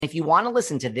If you want to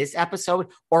listen to this episode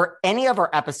or any of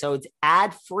our episodes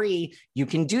ad-free, you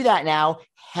can do that now.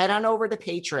 Head on over to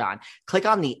Patreon. Click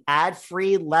on the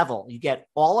ad-free level. You get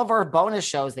all of our bonus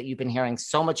shows that you've been hearing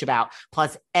so much about.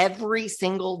 Plus, every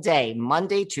single day,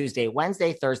 Monday, Tuesday,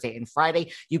 Wednesday, Thursday, and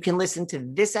Friday, you can listen to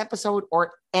this episode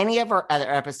or any of our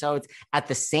other episodes at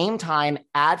the same time,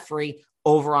 ad-free,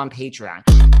 over on Patreon.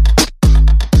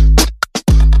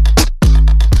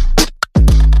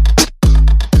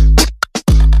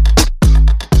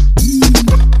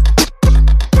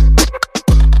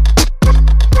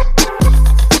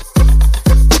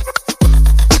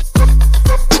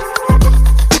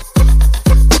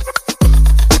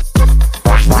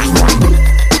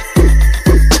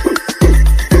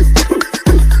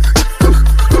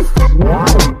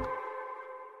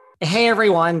 Hey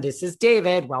everyone, this is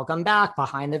David. Welcome back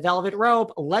behind the velvet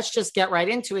rope. Let's just get right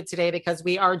into it today because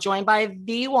we are joined by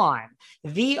the one,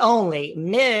 the only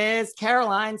Miss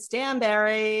Caroline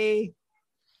Stanbury.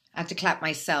 I have to clap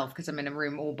myself because I'm in a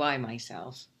room all by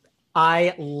myself.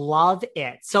 I love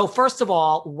it. So first of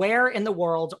all, where in the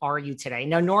world are you today?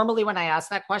 Now, normally when I ask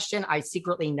that question, I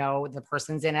secretly know the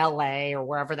person's in LA or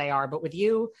wherever they are. But with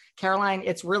you, Caroline,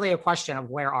 it's really a question of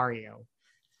where are you?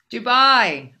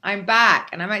 Dubai. I'm back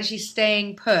and I'm actually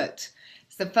staying put.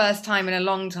 It's the first time in a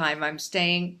long time I'm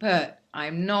staying put.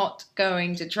 I'm not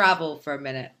going to travel for a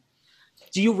minute.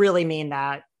 Do you really mean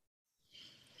that?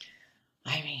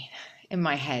 I mean, in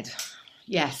my head.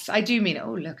 Yes, I do mean it.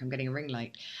 Oh, look, I'm getting a ring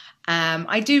light.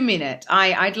 I do mean it.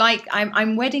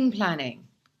 I'm wedding planning.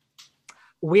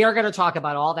 We are going to talk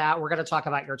about all that. We're going to talk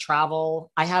about your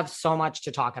travel. I have so much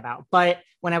to talk about. But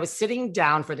when I was sitting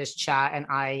down for this chat and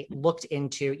I looked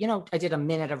into, I did a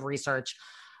minute of research.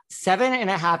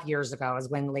 7.5 years ago is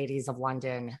when Ladies of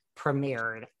London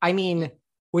premiered. I mean,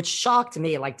 which shocked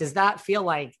me. Like, does that feel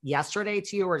like yesterday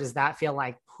to you? Or does that feel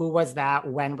like, who was that?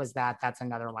 When was that? That's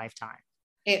another lifetime.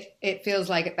 It feels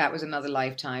like that was another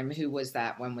lifetime. Who was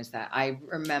that? When was that? I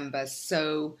remember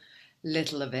so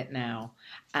little of it now.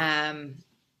 I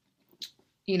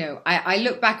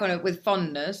look back on it with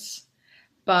fondness,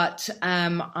 but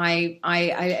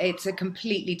it's a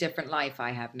completely different life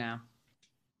I have now.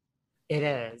 It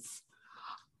is.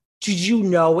 Did you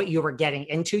know what you were getting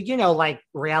into? Like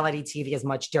reality TV is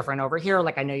much different over here.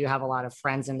 Like I know you have a lot of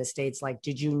friends in the States. Like,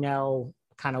 did you know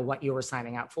kind of what you were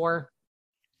signing up for?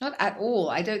 Not at all.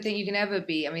 I don't think you can ever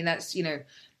be. I mean, that's,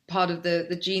 part of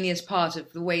the genius part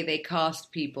of the way they cast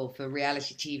people for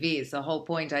reality TV is the whole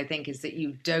point, I think, is that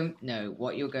you don't know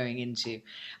what you're going into.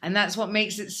 And that's what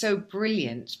makes it so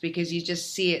brilliant because you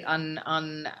just see it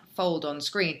unfold on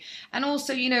screen. And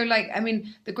also,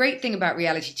 the great thing about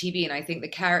reality TV, and I think the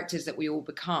characters that we all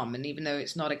become, and even though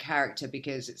it's not a character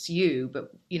because it's you,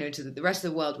 but, to the rest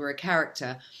of the world, we're a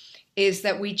character, is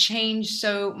that we change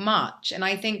so much. And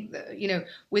I think,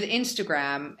 with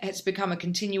Instagram, it's become a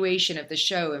continuation of the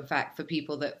show, in fact, for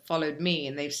people that followed me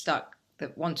and they've stuck,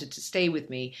 that wanted to stay with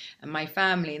me and my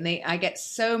family. And I get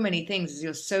so many things as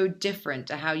you're so different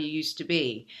to how you used to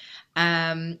be.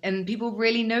 And people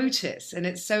really notice, and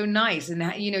it's so nice. And,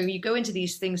 you go into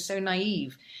these things so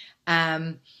naive.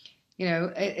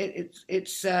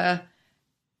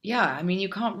 Yeah, I mean, you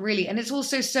can't really, and it's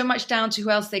also so much down to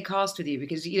who else they cast with you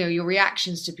because, your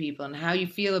reactions to people and how you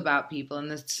feel about people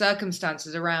and the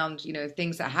circumstances around,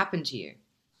 things that happen to you.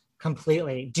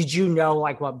 Completely. Did you know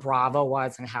like what Bravo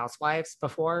was and Housewives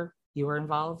before you were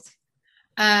involved?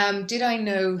 Did I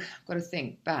know? I've got to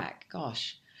think back.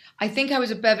 Gosh, I think I was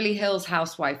a Beverly Hills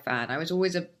Housewife fan. I was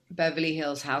always a Beverly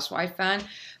Hills Housewife fan.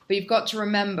 But you've got to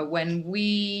remember when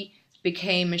we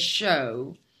became a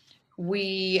show,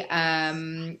 we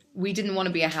didn't want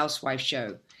to be a housewife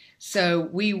show. So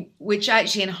which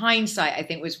actually in hindsight, I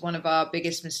think was one of our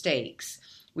biggest mistakes.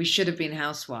 We should have been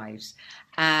housewives.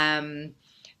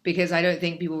 Because I don't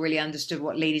think people really understood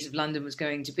what Ladies of London was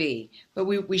going to be. But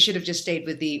we should have just stayed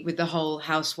with the whole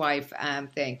housewife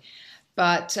thing.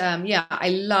 But I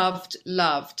loved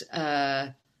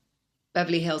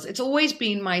Beverly Hills. It's always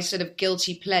been my sort of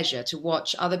guilty pleasure to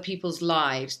watch other people's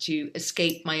lives to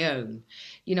escape my own.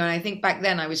 And I think back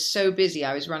then I was so busy.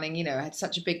 I was running, I had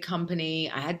such a big company.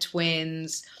 I had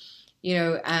twins,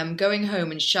 going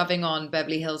home and shoving on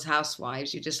Beverly Hills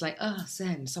Housewives. You're just like, oh,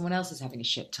 Zen, someone else is having a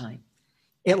shit time.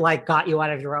 It like got you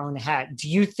out of your own head. Do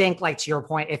you think, like, to your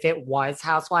point, if it was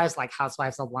Housewives, like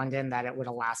Housewives of London, that it would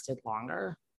have lasted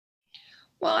longer?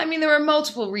 Well, I mean, there were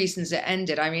multiple reasons it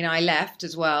ended. I mean, I left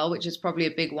as well, which is probably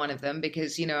a big one of them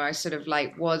because, I sort of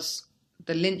like was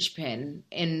the linchpin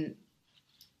in,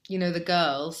 the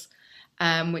girls,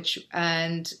 I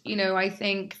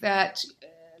think that,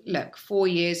 look, 4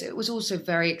 years, it was also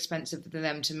very expensive for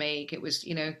them to make. It was,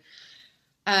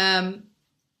 Um,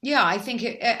 yeah, I think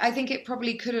it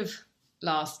probably could have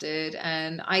lasted,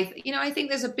 and I think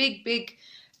there's a big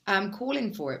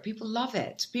calling for it. People love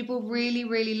it. People really,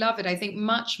 really love it. I think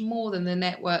much more than the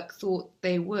network thought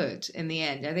they would in the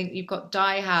end. I think you've got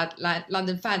diehard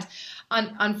London fans.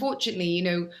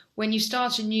 Unfortunately, when you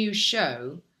start a new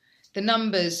show, the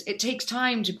numbers, it takes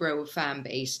time to grow a fan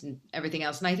base and everything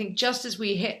else. And I think just as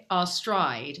we hit our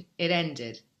stride, it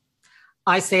ended.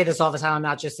 I say this all the time. I'm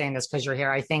not just saying this because you're here.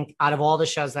 I think out of all the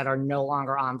shows that are no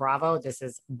longer on Bravo, this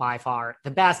is by far the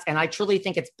best. And I truly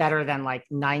think it's better than like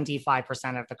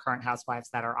 95% of the current Housewives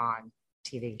that are on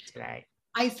TV today.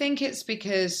 I think it's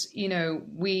because,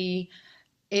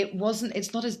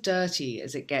 it's not as dirty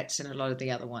as it gets in a lot of the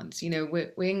other ones.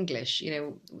 We're English,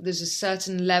 there's a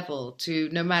certain level to,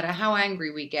 no matter how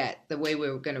angry we get, the way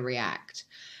we're going to react.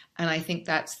 And I think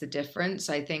that's the difference.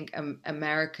 I think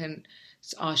Americans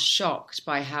are shocked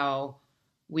by how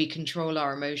we control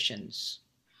our emotions.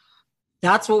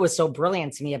 That's what was so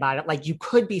brilliant to me about it. Like, you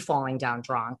could be falling down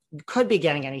drunk, you could be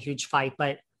getting in a huge fight,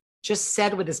 but just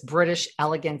said with this British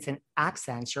elegance and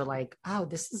accents, you're like, oh,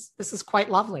 this is quite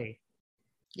lovely.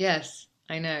 Yes,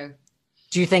 I know.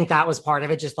 Do you think that was part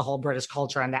of it? Just the whole British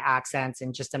culture and the accents,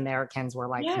 and just Americans were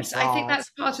like, Yes, I think enthralled? that's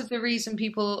part of the reason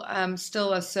people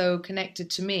still are so connected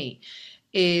to me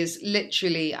is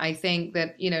literally, I think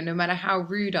that, no matter how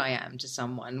rude I am to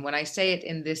someone, when I say it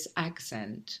in this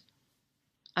accent,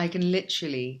 I can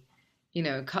literally,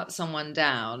 cut someone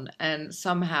down and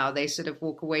somehow they sort of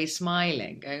walk away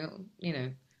smiling, going, "Oh,"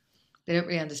 they don't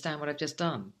really understand what I've just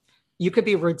done. You could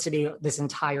be rude to me this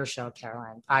entire show,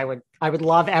 Caroline. I would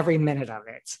love every minute of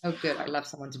it. Oh, good. I love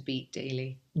someone to beat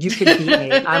daily. You could beat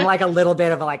me. I'm like a little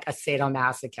bit of like a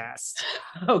sadomasochist.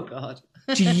 Oh, God.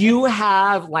 Do you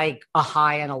have like a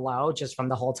high and a low just from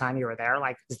the whole time you were there?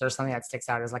 Like, is there something that sticks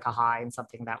out as like a high and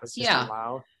something that was just a Yeah.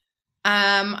 low?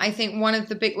 I think one of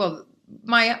the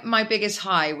my biggest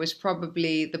high was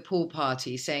probably the pool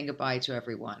party, saying goodbye to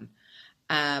everyone.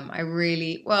 I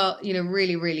really,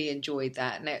 really, really enjoyed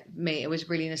that. And it was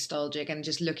really nostalgic and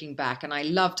just looking back. And I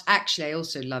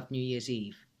also loved New Year's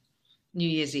Eve. New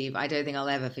Year's Eve, I don't think I'll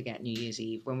ever forget New Year's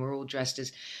Eve when we're all dressed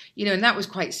as, and that was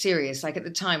quite serious. Like at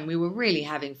the time, we were really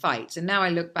having fights. And now I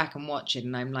look back and watch it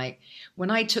and I'm like,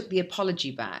 when I took the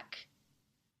apology back,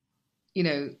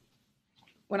 when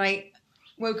I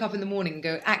woke up in the morning and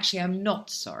go, actually, I'm not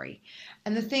sorry.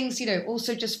 And the things,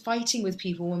 also just fighting with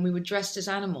people when we were dressed as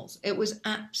animals. It was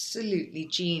absolutely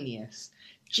genius.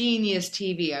 Genius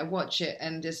TV. I watch it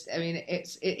and just, I mean,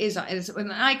 it's an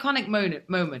iconic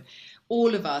moment.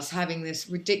 All of us having this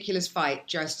ridiculous fight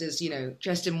dressed in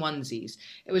onesies.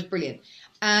 It was brilliant.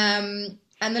 And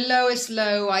the lowest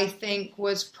low, I think,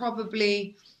 was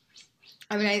probably,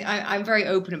 I mean, I'm very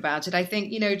open about it. I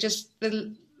think, just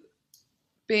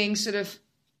being sort of,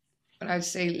 I'd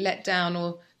say, let down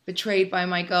or betrayed by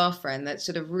my girlfriend that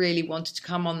sort of really wanted to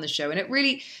come on the show. And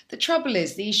the trouble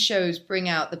is these shows bring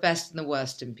out the best and the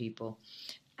worst in people.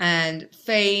 And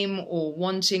fame or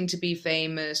wanting to be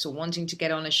famous or wanting to get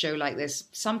on a show like this,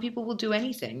 some people will do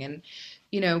anything. And,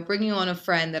 bringing on a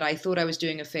friend that I thought I was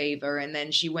doing a favor and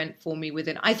then she went for me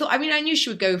I knew she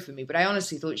would go for me, but I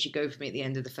honestly thought she'd go for me at the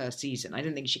end of the first season. I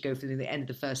didn't think she'd go for me at the end of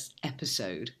the first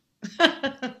episode.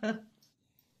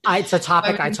 It's a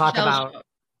topic I talk about.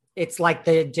 It's like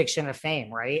the addiction of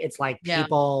fame, right? It's like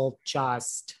people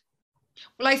just.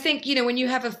 Well, I think, when you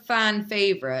have a fan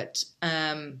favorite,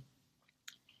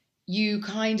 you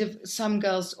kind of, some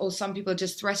girls or some people are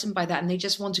just threatened by that and they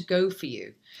just want to go for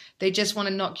you. They just want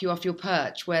to knock you off your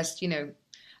perch. Whereas,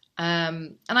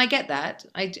 and I get that.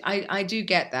 I do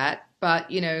get that. But,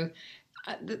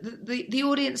 the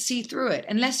audience see through it.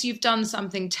 Unless you've done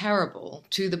something terrible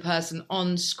to the person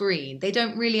on screen, they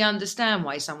don't really understand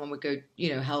why someone would go,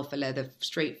 hell for leather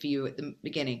straight for you at the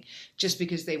beginning just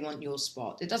because they want your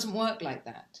spot. It doesn't work like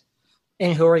that.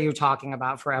 And who are you talking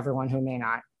about for everyone who may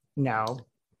not know?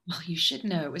 Well, you should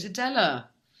know. It was Adela.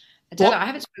 Well, I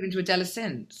haven't spoken to Adela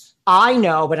since. I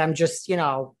know, but I'm just, in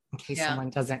case someone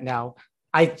doesn't know,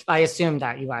 I assume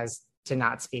that you guys did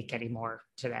not speak anymore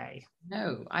today.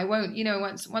 No, I won't.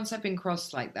 Once I've been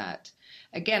crossed like that,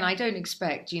 again, I don't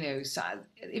expect, I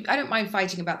don't mind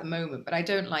fighting about the moment, but I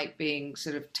don't like being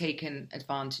sort of taken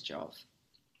advantage of.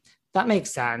 That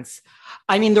makes sense.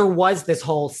 I mean, there was this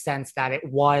whole sense that it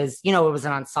was, it was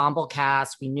an ensemble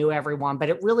cast. We knew everyone, but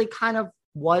it really kind of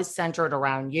was centered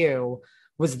around you.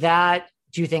 Was that,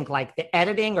 do you think, like the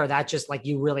editing, or that just like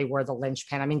you really were the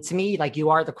linchpin? I mean, to me, like, you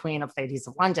are the queen of Ladies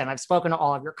of London. I've spoken to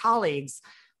all of your colleagues,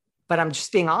 but I'm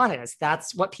just being honest.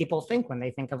 That's what people think when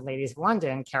they think of Ladies of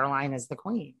London. Caroline is the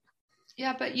queen.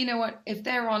 Yeah, but you know what? If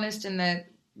they're honest and they're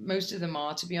most of them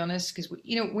are, to be honest, because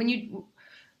when you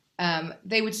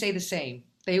they would say the same.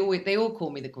 They all call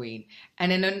me the queen,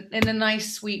 and in a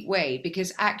nice, sweet way.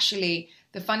 Because actually,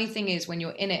 the funny thing is, when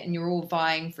you're in it and you're all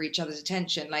vying for each other's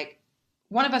attention, like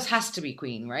one of us has to be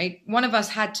queen, right? One of us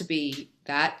had to be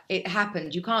that. It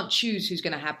happened. You can't choose who's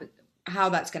going to happen, how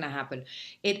that's going to happen.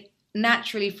 It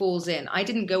naturally falls in. I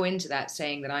didn't go into that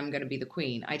saying that I'm going to be the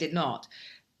queen. I did not.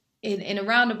 In a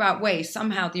roundabout way,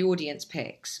 somehow the audience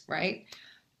picks, right?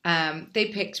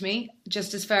 They picked me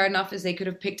just as fair enough as they could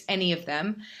have picked any of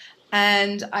them.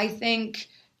 And I think,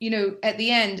 at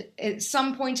the end, at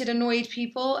some point it annoyed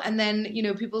people. And then,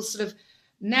 people sort of,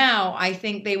 now I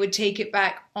think they would take it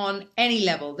back on any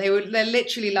level. They're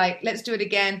literally like, let's do it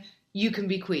again. You can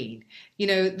be queen. You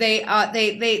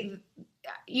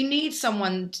need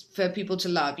someone for people to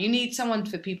love. You need someone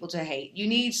for people to hate. You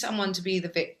need someone to be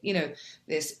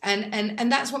this.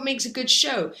 And that's what makes a good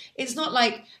show. It's not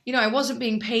like, I wasn't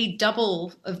being paid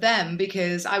double of them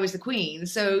because I was the queen.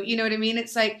 So, you know what I mean?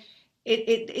 It's like,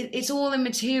 it's all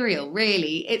immaterial,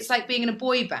 really. It's like being in a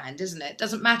boy band, isn't it? It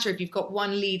doesn't matter if you've got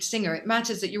one lead singer. It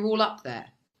matters that you're all up there.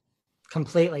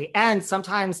 Completely. And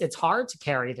sometimes it's hard to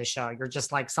carry the show. You're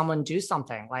just like, someone do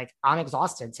something. Like, I'm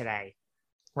exhausted today.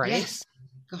 Right? Yes.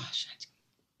 Gosh.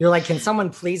 You're like, can someone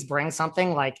please bring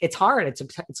something? Like, it's hard. It's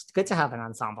good to have an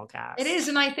ensemble cast. It is.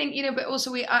 And I think, but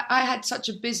also I had such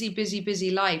a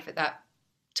busy life at that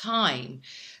time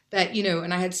that,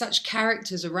 and I had such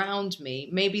characters around me.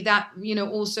 Maybe that,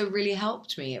 also really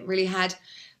helped me. It really had,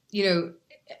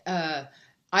 I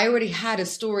already had a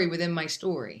story within my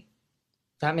story.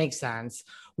 That makes sense.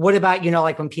 What about,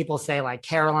 like when people say like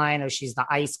Caroline, she's the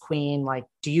ice queen, like,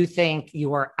 do you think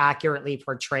you were accurately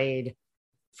portrayed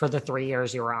for the 3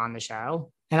 years you were on the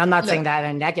show? And I'm not saying that in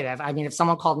a negative. I mean, if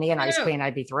someone called me an ice queen,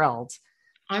 I'd be thrilled.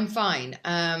 I'm fine.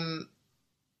 I'm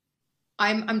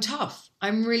tough.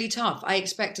 I'm really tough. I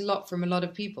expect a lot from a lot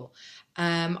of people.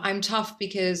 I'm tough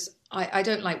because I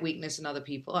don't like weakness in other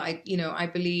people. I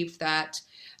believe that,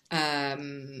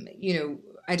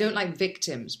 I don't like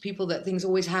victims, people that things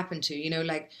always happen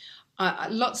to,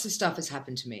 lots of stuff has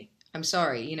happened to me. I'm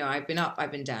sorry, I've been up,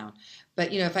 I've been down.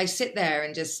 But, if I sit there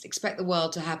and just expect the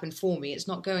world to happen for me, it's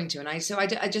not going to. And I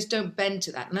just don't bend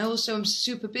to that. And I also am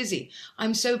super busy.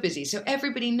 I'm so busy. So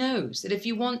everybody knows that if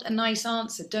you want a nice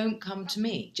answer, don't come to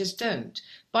me. Just don't.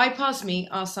 Bypass me,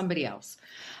 ask somebody else.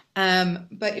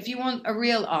 But if you want a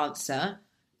real answer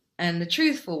and the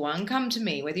truthful one, come to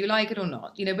me, whether you like it or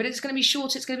not. But it's going to be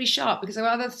short, it's going to be sharp because I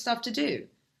have other stuff to do.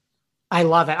 I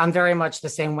love it. I'm very much the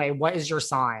same way. What is your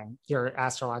sign? Your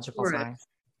astrological sign?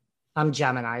 I'm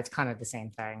Gemini. It's kind of the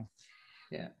same thing.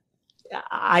 Yeah.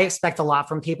 I expect a lot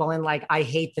from people, and like, I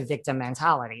hate the victim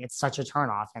mentality. It's such a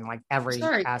turnoff in like every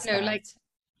aspect.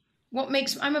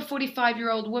 I'm a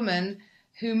 45-year-old woman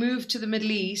who moved to the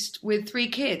Middle East with 3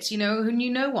 kids, who knew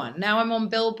no one. Now I'm on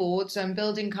billboards, I'm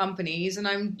building companies, and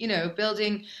I'm,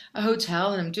 building a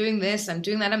hotel, and I'm doing this, I'm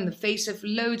doing that. I'm the face of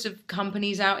loads of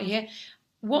companies out here.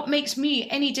 What makes me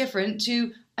any different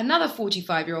to another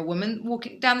 45-year-old woman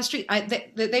walking down the street?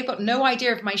 They've got no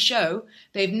idea of my show.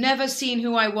 They've never seen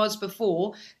who I was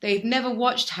before. They've never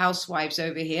watched Housewives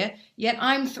over here. Yet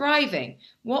I'm thriving.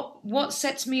 What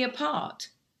sets me apart?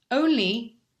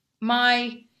 Only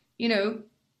my,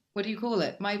 what do you call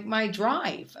it? My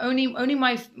drive. Only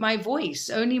my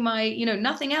voice. Only my,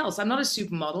 nothing else. I'm not a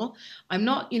supermodel. I'm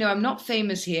not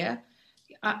famous here.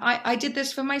 I did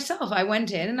this for myself. I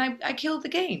went in and I killed the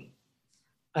game.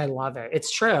 I love it.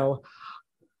 It's true.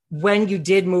 When you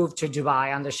did move to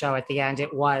Dubai on the show at the end,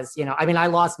 it was, I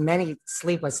lost many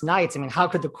sleepless nights. I mean, how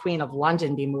could the Queen of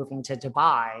London be moving to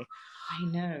Dubai? I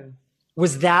know.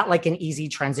 Was that like an easy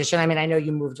transition? I mean, I know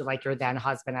you moved to like your then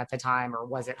husband at the time, or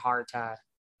was it hard to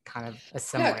kind of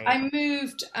assimilate? Look, I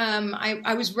moved.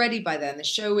 I was ready by then. The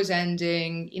show was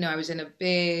ending. I was in a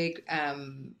big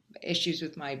issues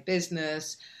with my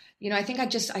business. I think I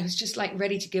was just like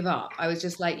ready to give up. I was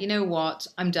just like, you know what?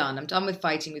 I'm done. I'm done with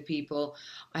fighting with people.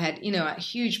 I had, a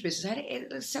huge business. I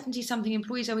had 70 something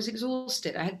employees. I was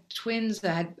exhausted. I had twins.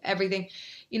 I had everything.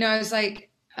 I was like,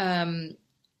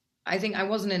 I think I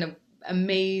wasn't in an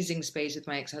amazing space with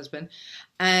my ex-husband.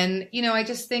 And, I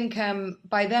just think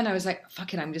by then I was like,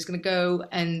 fuck it. I'm just going to go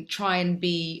and try and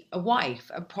be a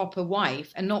wife, a proper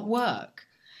wife, and not work.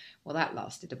 Well, that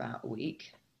lasted about a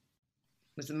week.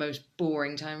 Was the most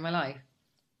boring time of my life.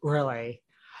 Really?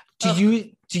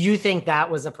 Do you think that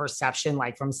was a perception,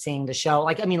 like from seeing the show?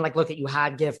 Like, I mean, like, look, you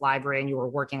had Gift Library and you were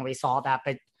working, we saw that,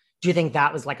 but do you think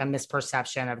that was like a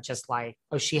misperception of just like,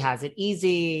 oh, she has it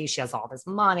easy, she has all this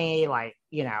money, like,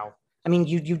 I mean,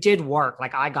 you did work,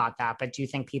 like I got that, but do you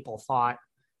think people thought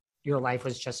your life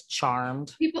was just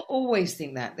charmed. People always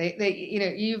think that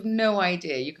you have no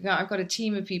idea. I've got a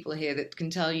team of people here that can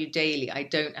tell you daily, I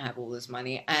don't have all this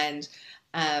money, and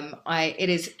it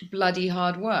is bloody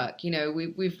hard work.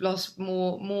 We've lost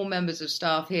more members of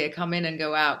staff here, come in and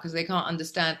go out because they can't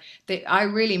understand. I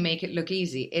really make it look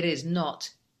easy. It is not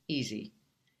easy.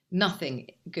 Nothing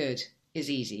good is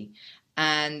easy,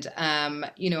 and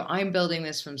I'm building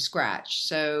this from scratch.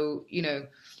 So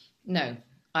no.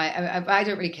 I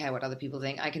don't really care what other people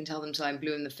think. I can tell them till I'm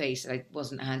blue in the face that I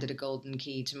wasn't handed a golden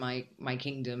key to my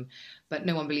kingdom, but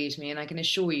no one believes me. And I can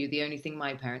assure you the only thing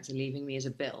my parents are leaving me is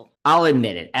a bill. I'll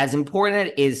admit it. As important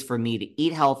it is for me to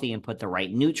eat healthy and put the right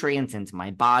nutrients into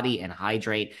my body and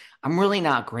hydrate, I'm really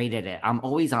not great at it. I'm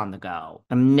always on the go.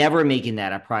 I'm never making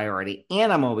that a priority,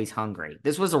 and I'm always hungry.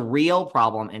 This was a real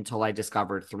problem until I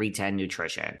discovered 310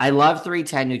 Nutrition. I love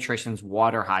 310 Nutrition's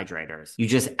water hydrators. You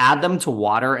just add them to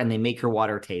water and they make your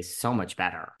water taste so much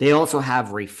better. They also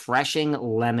have refreshing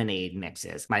lemonade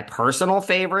mixes. My personal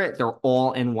favorite, they're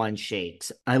all-in-one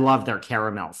shakes. I love their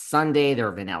caramel sundae,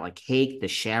 their vanilla cake, the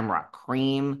shamrock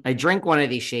cream. I drink one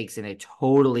of these shakes and it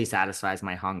totally satisfies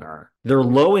my hunger. They're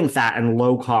low in fat and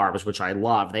low carbs, which I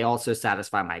love. They also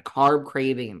satisfy my carb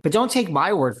craving. But don't take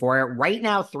my word for it. Right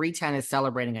now, 310 is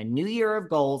celebrating a new year of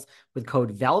goals with code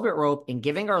Velvet Rope and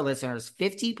giving our listeners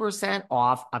 50%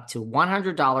 off, up to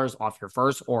 $100 off your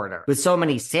first order. With so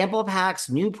many sample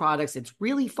packs, new products, it's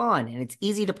really fun and it's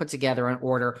easy to put together an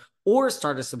order or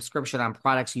start a subscription on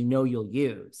products you know you'll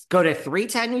use. Go to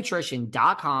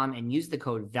 310nutrition.com and use the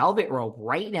code Velvet Rope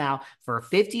right now for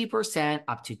 50%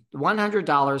 up to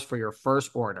 $100 for your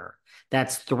first order.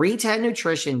 That's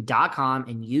 310nutrition.com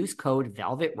and use code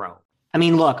Velvet Rope. I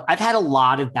mean, look, I've had a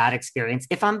lot of bad experience,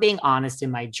 if I'm being honest,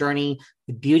 in my journey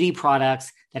with beauty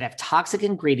products that have toxic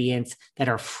ingredients that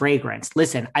are fragrance.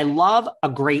 Listen, I love a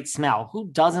great smell. Who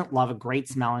doesn't love a great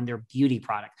smell in their beauty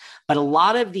product? But a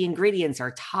lot of the ingredients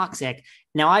are toxic.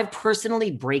 Now, I've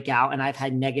personally break out and I've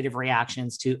had negative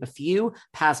reactions to a few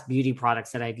past beauty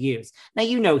products that I've used.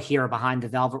 Now, here behind the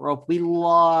Velvet Rope, we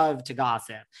love to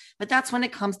gossip, but that's when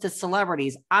it comes to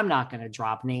celebrities. I'm not going to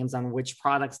drop names on which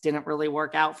products didn't really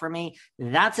work out for me.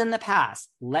 That's in the past.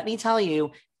 Let me tell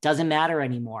you, doesn't matter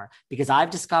anymore because I've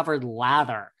discovered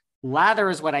lather. Lather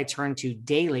is what I turn to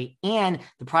daily, and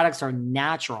the products are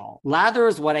natural. Lather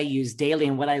is what I use daily,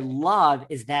 and what I love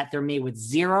is that they're made with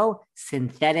zero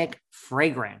synthetic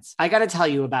fragrance. I got to tell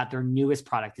you about their newest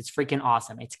product. It's freaking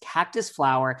awesome. It's cactus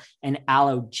flower and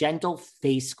aloe gentle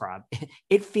face scrub.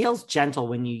 It feels gentle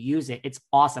when you use it. It's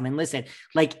awesome. And listen,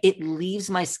 it leaves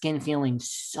my skin feeling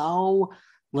so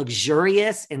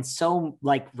luxurious and so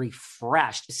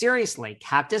refreshed. Seriously,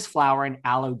 cactus flower and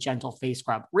aloe gentle face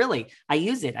scrub. Really, I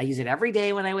use it. I use it every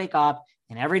day when I wake up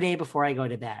and every day before I go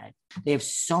to bed. They have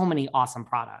so many awesome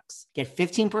products. Get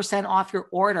 15% off your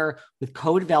order with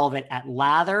code Velvet at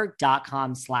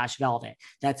lather.com/velvet.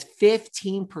 That's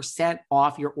 15%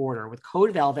 off your order with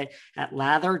code Velvet at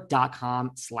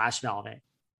lather.com/velvet.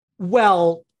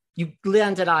 Well, you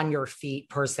landed on your feet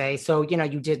per se. So,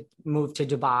 you did move to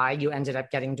Dubai. You ended up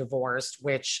getting divorced,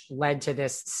 which led to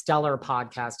this stellar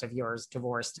podcast of yours,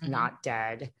 Divorced, Not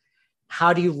Dead.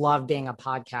 How do you love being a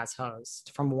podcast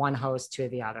host from one host to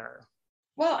the other?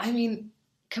 Well, I mean,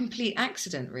 complete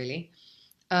accident, really.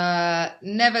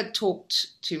 Never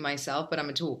talked to myself, but I'm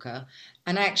a talker.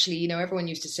 And actually, everyone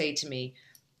used to say to me,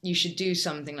 you should do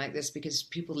something like this because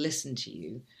people listen to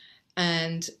you.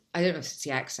 And I don't know if it's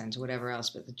the accent or whatever else,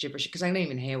 but the gibberish, because I don't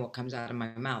even hear what comes out of my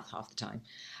mouth half the time.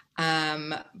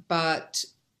 But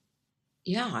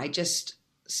yeah, I just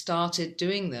started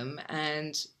doing them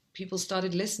and people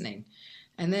started listening.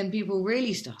 And then people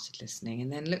really started listening. And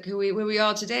then look where we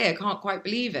are today. I can't quite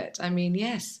believe it. I mean,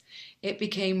 yes, it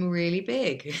became really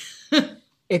big. In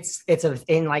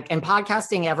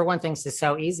podcasting, everyone thinks it's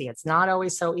so easy. It's not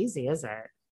always so easy, is it?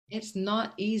 It's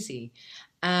not easy.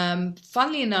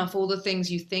 Funnily enough, all the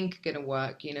things you think are going to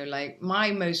work, like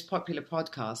my most popular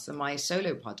podcasts are my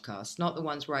solo podcasts, not the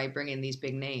ones where I bring in these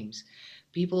big names.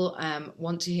 People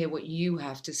want to hear what you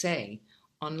have to say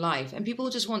on life, and people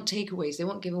just want takeaways. They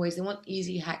want giveaways. They want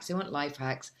easy hacks. They want life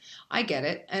hacks. I get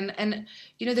it. And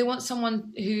they want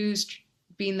someone who's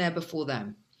been there before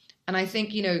them. And I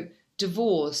think,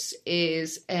 divorce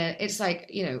is, it's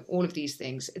like, all of these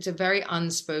things. It's a very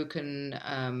unspoken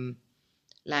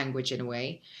language in a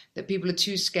way that people are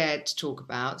too scared to talk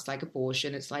about. It's like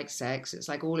abortion, it's like sex, it's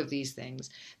like all of these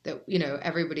things that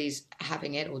everybody's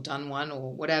having it or done one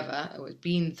or whatever or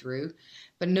been through,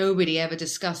 but nobody ever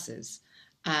discusses.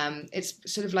 It's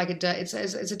sort of like it's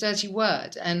a dirty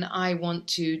word, and I want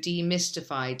to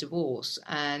demystify divorce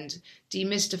and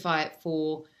demystify it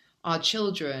for our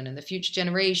children and the future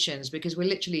generations, because we're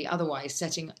literally otherwise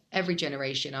setting every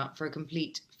generation up for a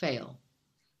complete fail.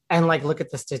 And like, look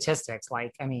at the statistics.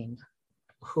 Like, I mean,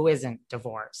 who isn't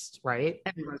divorced, right?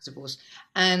 Everyone's divorced.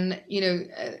 And,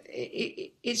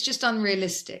 it's just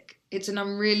unrealistic. It's an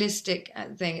unrealistic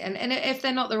thing. And if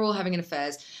they're not, they're all having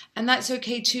affairs. And that's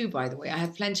okay too, by the way. I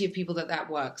have plenty of people that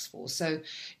works for. So,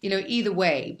 either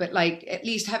way, but like at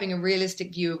least having a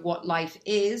realistic view of what life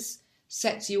is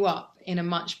sets you up in a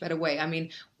much better way. I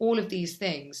mean, all of these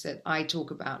things that I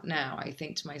talk about now, I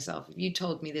think to myself, if you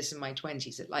told me this in my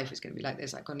 20s, that life is going to be like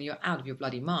this, like, you're out of your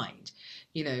bloody mind,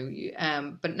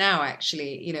 but now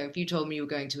actually, if you told me you were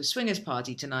going to a swingers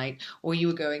party tonight or you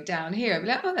were going down here, I'd be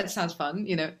like, oh, that sounds fun.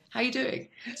 How are you doing?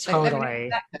 Totally.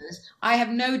 Like, I have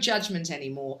no judgment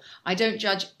anymore. I don't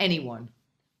judge anyone.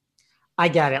 I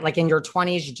get it. Like in your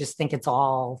 20s, you just think it's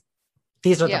all,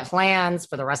 these are the plans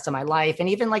for the rest of my life. And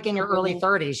even like in your early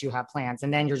 30s, you have plans.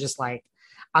 And then you're just like,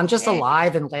 I'm just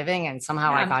alive and living. And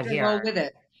somehow I got here. Roll with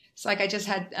it. It's like I just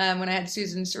had, when I had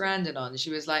Susan Sarandon on,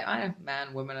 she was like,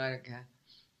 man, woman, I don't care.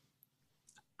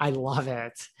 I love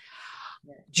it.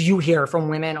 Yeah. Do you hear from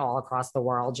women all across the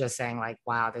world just saying like,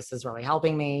 wow, this is really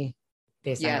helping me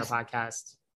based on your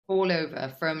podcast? All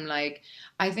over, from like,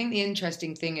 I think the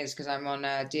interesting thing is, because I'm on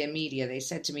Dear Media, they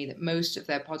said to me that most of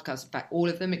their podcasts, in fact, all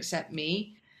of them except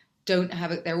me, don't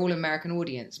have it. They're all American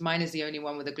audience. Mine is the only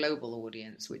one with a global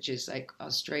audience, which is like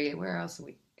Australia. Where else are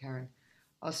we, Karen?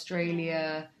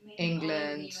 Australia,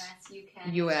 England,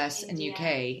 US and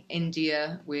UK,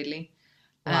 India, weirdly.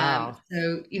 Wow.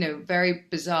 So, very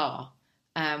bizarre.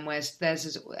 Whereas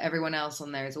there's everyone else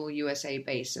on there is all USA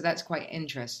based. So that's quite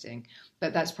interesting.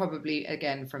 But that's probably,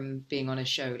 again, from being on a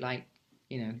show like,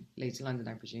 Later London,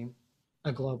 I presume.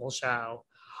 A global show.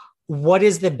 What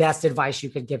is the best advice you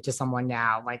could give to someone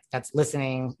now, like that's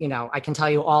listening? I can tell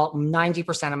you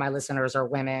 90% of my listeners are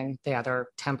women. The other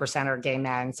 10% are gay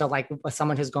men. So like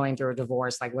someone who's going through a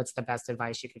divorce, like what's the best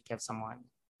advice you could give someone?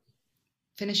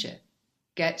 Finish it.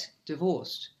 Get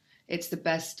divorced. It's the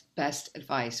best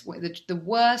advice. The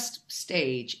worst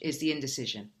stage is the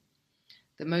indecision.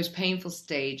 The most painful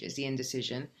stage is the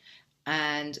indecision.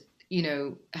 And,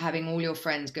 having all your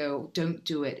friends go, don't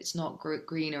do it. It's not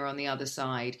greener on the other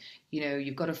side.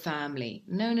 You've got a family.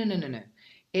 No.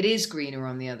 It is greener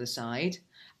on the other side.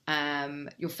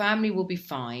 Your family will be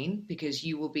fine because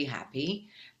you will be happy.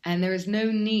 And there is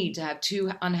no need to have two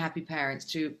unhappy parents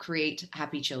to create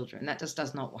happy children. That just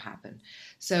does not happen.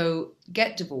 So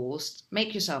get divorced,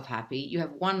 make yourself happy. You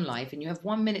have one life and you have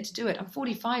 1 minute to do it. I'm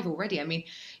 45 already. I mean,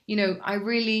 I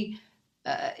really,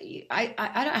 I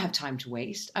don't have time to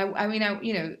waste.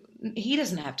 He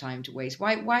doesn't have time to waste.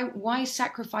 Why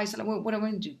sacrifice? What am I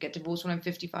going to do? Get divorced when I'm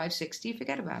 55, 60?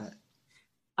 Forget about it.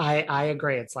 I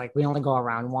agree. It's like we only go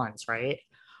around once, right?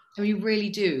 And you really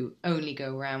do only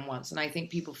go around once. And I think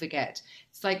people forget.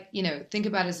 It's like, think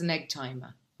about it as an egg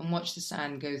timer and watch the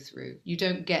sand go through. You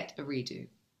don't get a redo.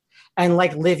 And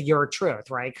like live your truth,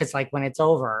 right? Because like when it's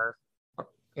over,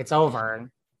 it's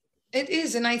over. It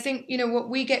is. And I think, what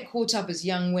we get caught up as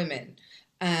young women.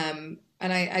 And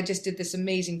I just did this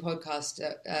amazing podcast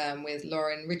with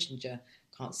Lauren Richinger.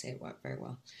 Can't say it very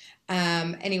well.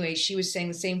 Anyway, she was saying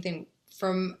the same thing.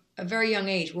 From a very young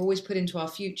age, we're always put into our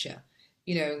future.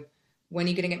 When are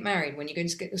you going to get married? When are you going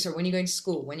to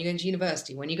school? When are you going to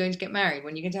university? When are you going to get married?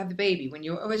 When are you going to have the baby? When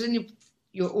you're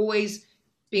always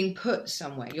being put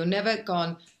somewhere. You're never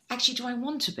gone, actually, do I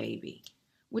want a baby?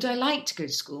 Would I like to go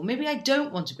to school? Maybe I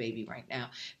don't want a baby right now,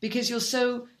 because you're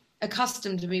so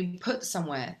accustomed to being put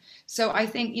somewhere. So I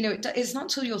think, it's not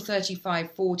till you're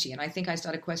 35, 40. And I think I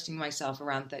started questioning myself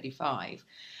around 35.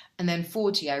 And then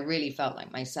 40, I really felt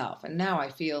like myself. And now I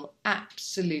feel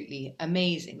absolutely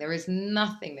amazing. There is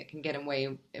nothing that can get in the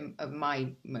way of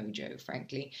my mojo,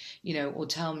 frankly, or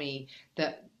tell me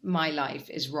that my life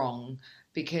is wrong,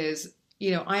 because,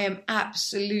 I am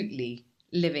absolutely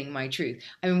living my truth.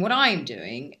 I mean, what I'm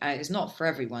doing is not for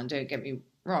everyone, don't get me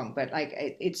wrong, but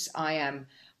like I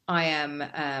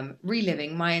am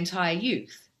reliving my entire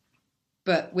youth,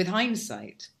 but with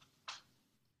hindsight.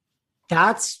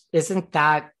 Isn't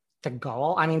that the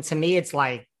goal? I mean, to me, it's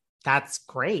like, that's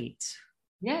great.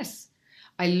 Yes.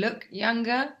 I look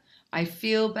younger. I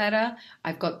feel better.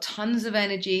 I've got tons of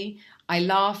energy. I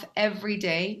laugh every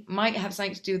day. Might have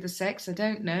something to do with the sex. I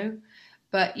don't know.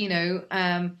 But,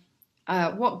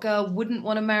 what girl wouldn't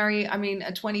want to marry, a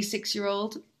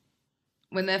 26-year-old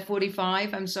when they're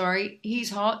 45? I'm sorry. He's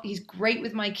hot. He's great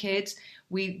with my kids.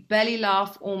 We belly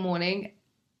laugh all morning,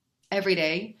 every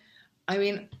day.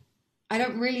 I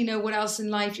don't really know what else in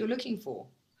life you're looking for.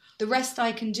 The rest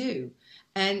I can do.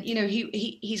 And,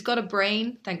 he's got a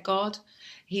brain, thank God.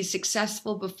 He's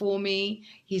successful before me.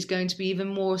 He's going to be even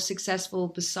more successful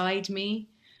beside me.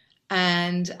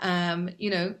 And,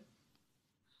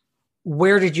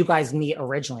 Where did you guys meet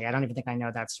originally? I don't even think I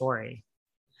know that story.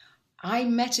 I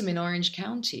met him in Orange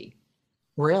County.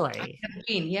 I'd Really? never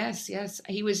been. Yes, yes.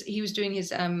 He was doing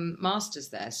his masters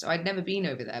there, so I'd never been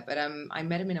over there. But I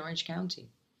met him in Orange County.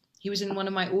 He was in one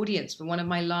of my audience for one of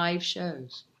my live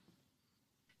shows.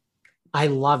 I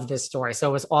love this story. So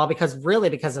it was all because of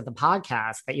the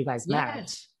podcast that you guys met.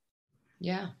 Yes.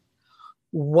 Yeah.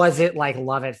 Was it like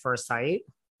love at first sight?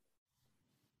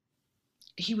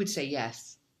 He would say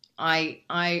yes. I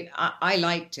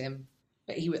liked him,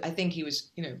 but I think he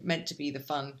was, meant to be the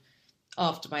fun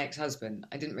after my ex-husband.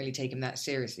 I didn't really take him that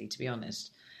seriously, to be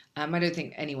honest. I don't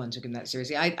think anyone took him that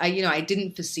seriously. I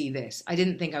didn't foresee this. I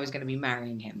didn't think I was going to be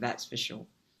marrying him. That's for sure.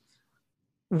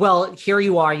 Well, here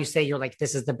you are. You say you're like,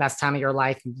 this is the best time of your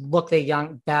life. You look the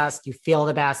young best. You feel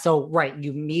the best. So, right,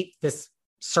 you meet this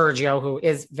Sergio who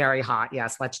is very hot.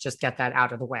 Yes, let's just get that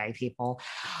out of the way, people.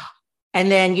 And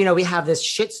then, we have this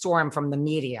shitstorm from the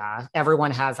media.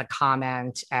 Everyone has a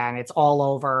comment and it's all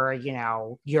over,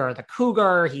 you're the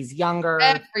cougar, he's younger.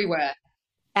 Everywhere.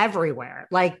 Everywhere.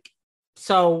 Like,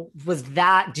 so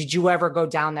did you ever go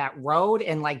down that road?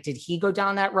 And like, did he go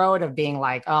down that road of being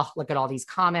like, oh, look at all these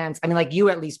comments? I mean, like you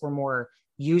at least were more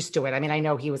used to it. I mean, I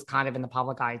know he was kind of in the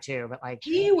public eye too, but like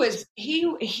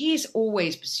he's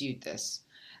always pursued this.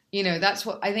 That's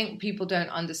what I think people don't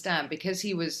understand, because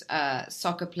he was a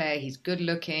soccer player. He's good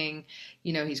looking,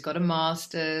 he's got a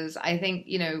master's. I think,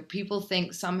 people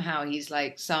think somehow he's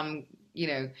like some,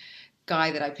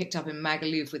 guy that I picked up in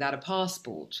Magaluf without a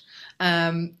passport.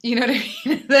 You know what I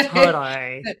mean?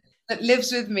 totally. That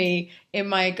lives with me in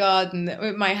my garden,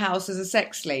 in my house as a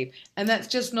sex slave. And that's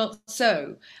just not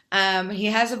so. He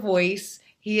has a voice.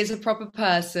 He is a proper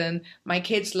person. My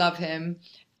kids love him.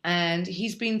 And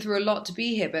he's been through a lot to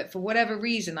be here. But for whatever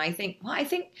reason, I think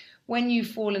when you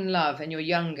fall in love and you're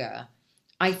younger,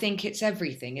 I think it's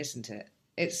everything, isn't it?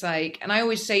 It's like, and I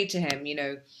always say to him,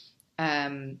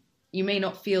 you may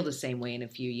not feel the same way in a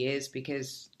few years,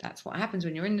 because that's what happens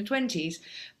when you're in the 20s.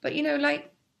 But,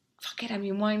 fuck it. I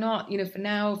mean, why not? For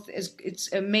now,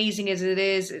 it's amazing as it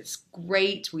is. It's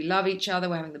great. We love each other.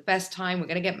 We're having the best time. We're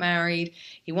going to get married.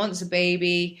 He wants a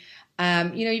baby.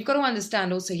 You've got to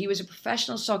understand also, he was a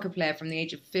professional soccer player from the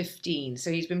age of 15. So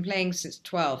he's been playing since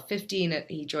 12. 15,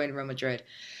 he joined Real Madrid.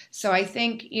 So I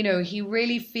think, he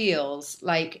really feels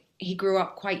like he grew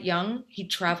up quite young. He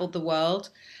traveled the world.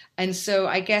 And so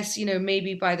I guess,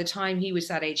 maybe by the time he was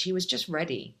that age, he was just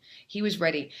ready. He was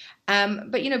ready.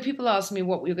 But, people ask me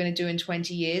what we were going to do in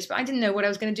 20 years, but I didn't know what I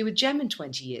was going to do with Jem in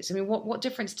 20 years. I mean, what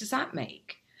difference does that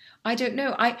make? I don't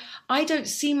know. I don't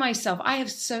see myself. I have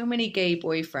so many gay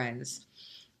boyfriends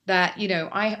that,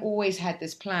 I always had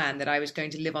this plan that I was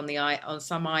going to live on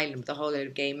some island with a whole load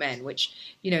of gay men,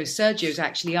 which, Sergio's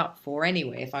actually up for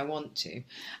anyway, if I want to.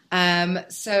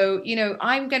 So,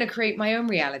 I'm going to create my own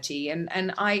reality.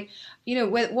 And I,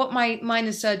 what mine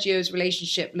and Sergio's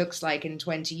relationship looks like in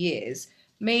 20 years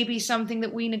may be something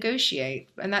that we negotiate,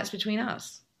 and that's between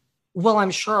us. Well,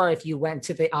 I'm sure if you went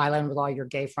to the island with all your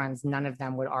gay friends, none of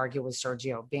them would argue with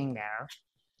Sergio being there.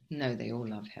 No, they all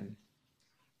love him.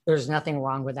 There's nothing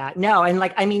wrong with that. No. And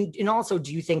like, I mean, and also,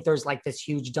 do you think there's like this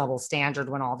huge double standard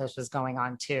when all this was going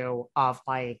on too, of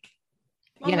like,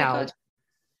 God.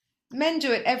 Men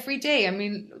do it every day. I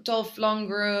mean, Dolph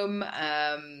Lundgren,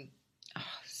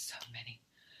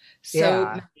 so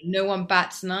many. No one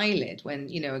bats an eyelid when,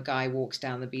 a guy walks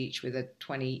down the beach with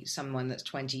someone that's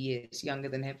 20 years younger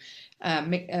than him.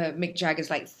 Mick Jagger's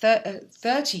like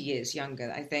 30 years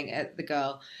younger, I think, at the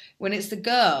girl. When it's the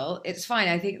girl, it's fine.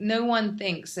 I think no one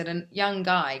thinks that a young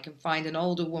guy can find an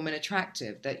older woman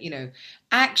attractive. That,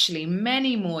 actually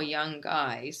many more young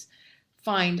guys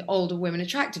find older women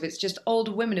attractive. It's just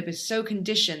older women have been so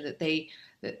conditioned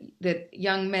that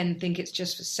young men think it's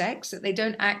just for sex, that they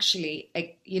don't actually,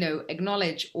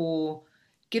 acknowledge or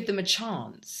give them a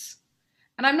chance.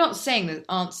 And I'm not saying there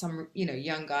aren't some,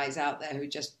 young guys out there who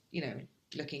just,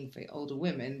 looking for older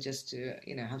women just to,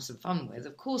 have some fun with.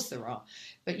 Of course there are,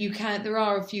 but there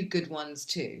are a few good ones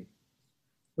too.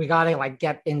 We got to like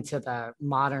get into the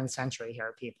modern century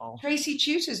here, people. Tracy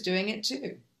Tutor's doing it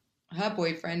too. Her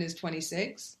boyfriend is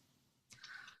 26.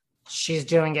 She's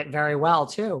doing it very well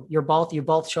too. You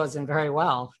both chosen very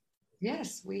well.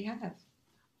 Yes, we have.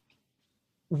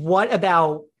 What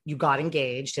about, you got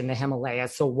engaged in the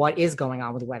Himalayas? So what is going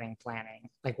on with wedding planning?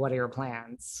 Like, what are your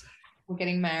plans? We're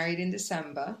getting married in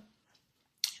December.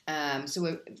 So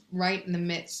we're right in the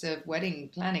midst of wedding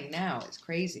planning now. It's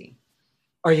crazy.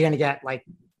 Are you going to get like,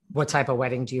 what type of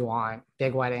wedding do you want?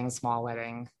 Big wedding, small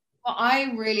wedding? Well, I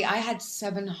had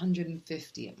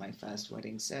 750 at my first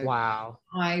wedding, so Wow.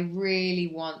 I really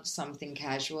want something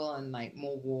casual and like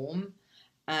more warm.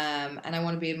 And I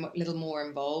want to be a little more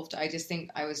involved. I just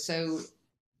think I was so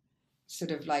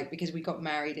sort of like, because we got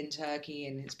married in Turkey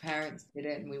and his parents did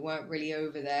it and we weren't really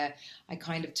over there. I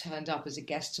kind of turned up as a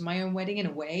guest to my own wedding in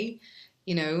a way,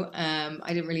 I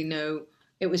didn't really know.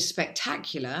 It was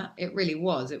spectacular. It really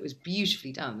was. It was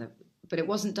beautifully done, but it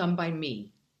wasn't done by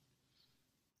me.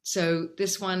 So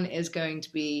this one is going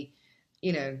to be,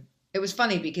 you know, it was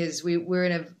funny because we're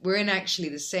in actually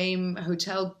the same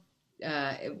hotel.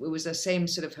 It was the same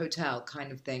sort of hotel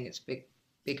kind of thing. It's a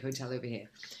big hotel over here,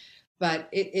 but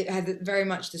it had very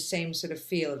much the same sort of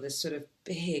feel of this sort of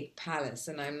big palace.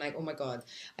 And I'm like, oh my God,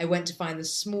 I went to find the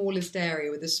smallest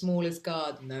area with the smallest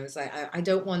garden. I was like, I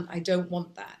don't want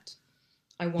that.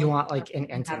 I You want want like an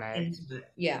to have intimate.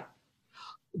 intimate. Yeah.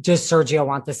 Does Sergio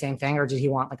want the same thing, or did he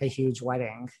want like a huge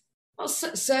wedding? Well,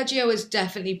 Sergio is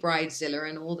definitely bridezilla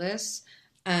in all this.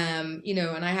 And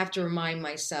I have to remind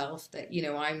myself that,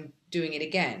 I'm doing it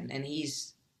again and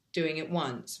he's doing it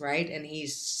once, right? And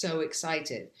he's so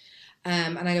excited.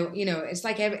 And I don't, it's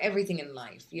like everything in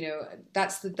life,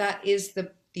 that is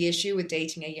the issue with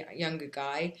dating a younger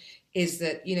guy is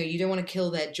that, you don't want to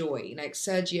kill their joy. Like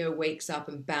Sergio wakes up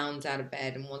and bounds out of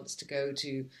bed and wants to go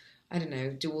to, I don't know,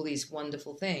 do all these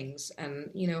wonderful things. And,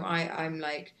 I'm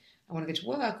like, I want to go to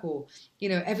work or,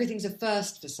 everything's a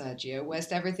first for Sergio, whereas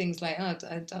everything's like, oh,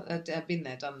 I've been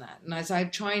there, done that. And I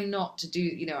try not to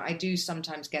do, I do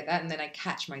sometimes get that. And then I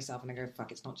catch myself and I go,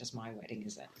 fuck, it's not just my wedding,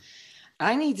 is it?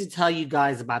 I need to tell you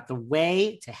guys about the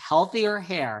way to healthier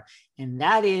hair, and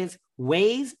that is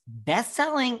Ouai's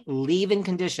best-selling leave-in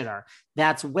conditioner.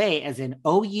 That's Ouai as in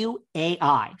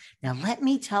Ouai. Now, let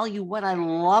me tell you what I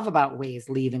love about Ouai's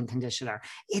leave-in conditioner.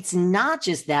 It's not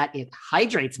just that it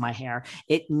hydrates my hair.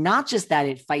 It's not just that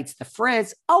it fights the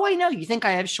frizz. Oh, I know. You think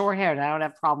I have short hair and I don't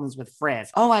have problems with frizz.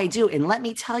 Oh, I do. And let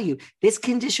me tell you, this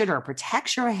conditioner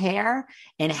protects your hair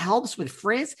and helps with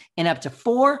frizz in up to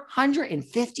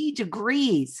 450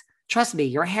 degrees. Trust me,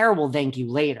 your hair will thank you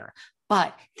later.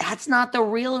 But that's not the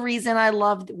real reason I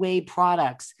loved Ouai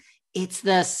products. It's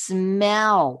the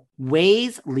smell.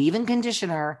 Ouai's leave-in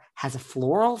conditioner has a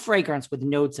floral fragrance with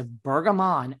notes of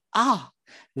bergamot,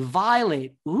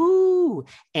 violet,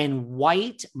 and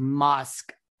white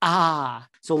musk.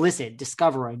 So listen,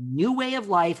 discover a new way of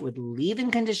life with leave-in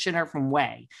conditioner from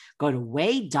Ouai. Go to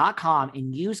ouai.com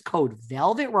and use code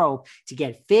Velvet Rope to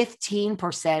get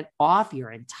 15% off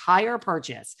your entire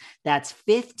purchase. That's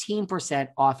 15%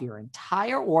 off your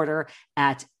entire order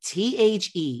at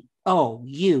TheOuai.com,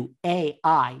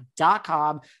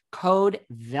 code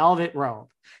Velvet Rope.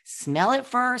 Smell it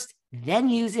first, then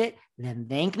use it, then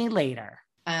thank me later.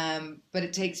 But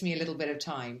it takes me a little bit of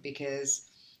time because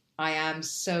I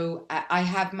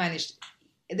have managed.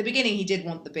 At the beginning, he did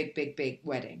want the big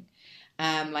wedding.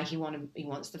 Like he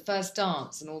wants the first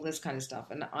dance and all this kind of stuff.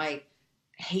 And I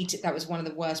hate it. That was one of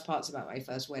the worst parts about my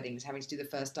first wedding, is having to do the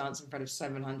first dance in front of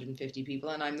 750 people.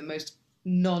 And I'm the most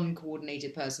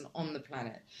non-coordinated person on the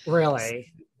planet.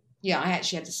 Really? Yeah, I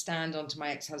actually had to stand onto my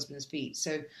ex-husband's feet.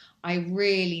 So I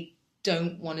really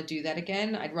don't want to do that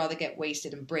again. I'd rather get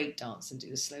wasted and break dance and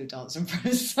do a slow dance in front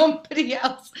of somebody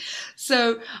else.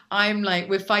 So I'm like,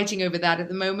 we're fighting over that at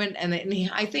the moment. And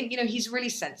I think, he's really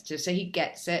sensitive. So he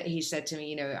gets it. He said to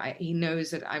me, he knows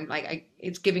that I'm like,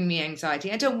 it's giving me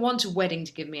anxiety. I don't want a wedding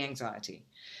to give me anxiety.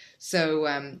 So,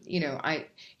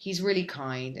 he's really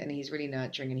kind and he's really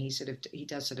nurturing and he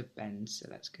does sort of bend. So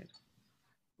that's good.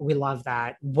 We love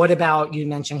that. What about, you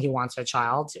mentioned he wants a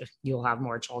child. You'll have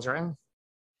more children.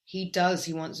 He does.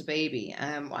 He wants a baby.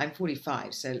 I'm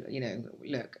 45, so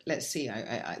look. Let's see.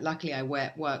 Luckily I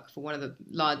work for one of the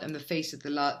large. I'm the face of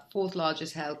the fourth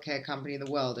largest healthcare company in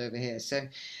the world over here. So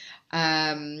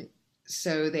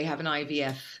they have an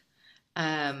IVF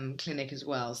clinic as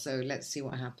well. So let's see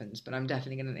what happens. But I'm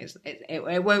definitely gonna.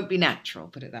 It won't be natural.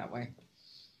 Put it that way.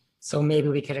 So maybe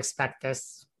we could expect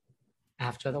this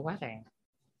after the wedding.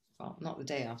 Well, not the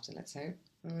day after. Let's hope.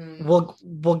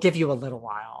 We'll give you a little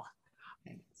while.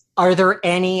 Are there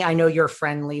any, I know you're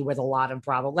friendly with a lot of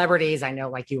Bravo celebrities. I know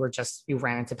like you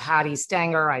ran into Patty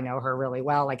Stanger. I know her really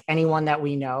well. Like anyone that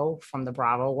we know from the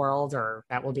Bravo world or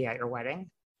that will be at your wedding?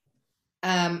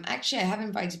 Actually, I have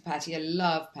invited Patty. I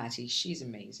love Patty. She's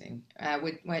amazing.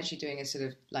 We're actually doing a sort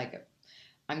of like,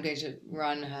 I'm going to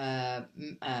run her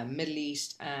Middle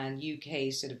East and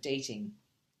UK sort of dating.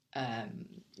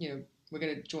 We're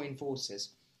going to join forces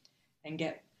and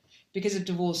get because of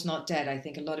Divorce Not Dead, I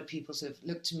think a lot of people sort of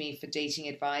look to me for dating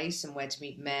advice and where to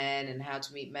meet men and how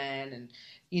to meet men. And,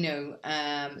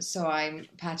 so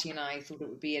Patty and I thought it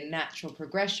would be a natural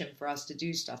progression for us to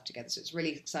do stuff together. So it's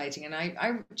really exciting. And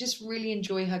I just really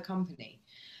enjoy her company.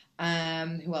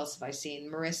 Who else have I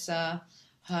seen? Marissa,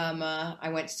 Herma. I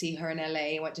went to see her in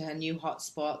LA. I went to her new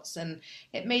hotspots. And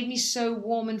it made me so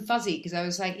warm and fuzzy because I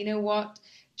was like, you know what?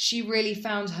 She really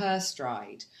found her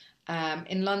stride.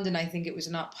 In London, I think it was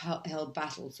an uphill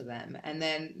battle for them. And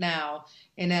then now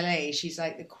in LA, she's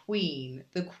like the queen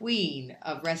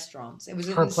of restaurants. It was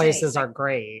Her insane. places are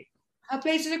great. Her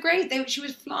places are great. She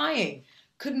was flying.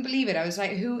 Couldn't believe it. I was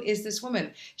like, who is this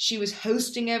woman? She was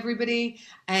hosting everybody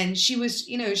and she was,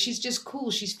 she's just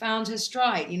cool. She's found her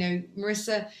stride.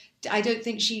 Marissa, I don't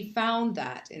think she found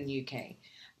that in the UK.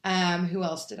 Who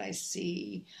else did I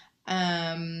see?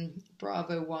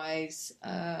 Bravo wise.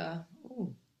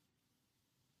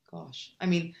 Gosh, I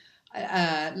mean,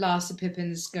 Larsa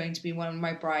Pippin's going to be one of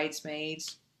my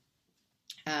bridesmaids.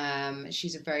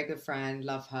 She's a very good friend.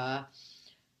 Love her.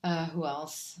 Who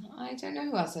else? I don't know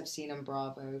who else I've seen on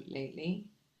Bravo lately.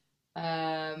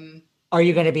 Are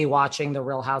you going to be watching the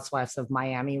Real Housewives of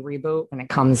Miami reboot when it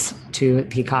comes to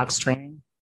Peacock streaming?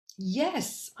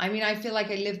 Yes. I mean, I feel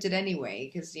like I lived it anyway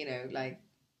because,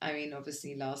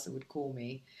 obviously Larsa would call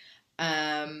me.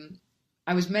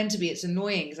 I was meant to be. It's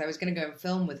annoying because I was going to go and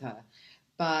film with her,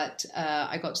 but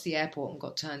I got to the airport and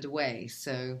got turned away.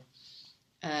 So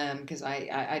because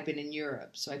I'd been in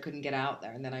Europe, so I couldn't get out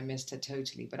there, and then I missed her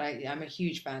totally. But I'm a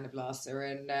huge fan of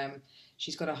Larsa, and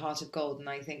she's got a heart of gold, and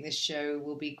I think this show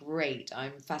will be great.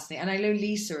 I'm fascinated, and I know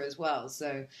Lisa as well.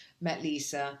 So met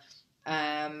Lisa,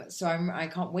 so I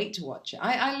can't wait to watch it.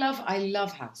 I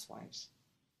love Housewives.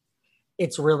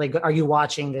 It's really good. Are you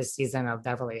watching this season of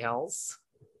Beverly Hills?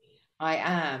 I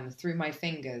am through my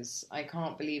fingers. I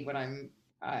can't believe what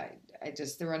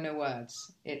there are no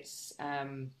words. It's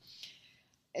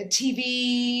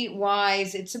TV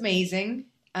wise, it's amazing.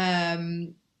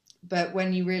 But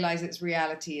when you realize it's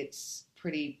reality, it's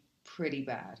pretty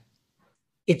bad.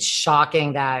 It's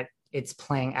shocking that it's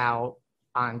playing out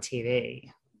on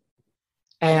TV.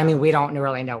 And I mean, we don't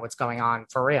really know what's going on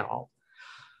for real.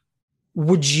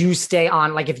 Would you stay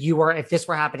on, like, if this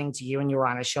were happening to you and you were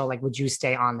on a show, like, would you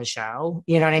stay on the show?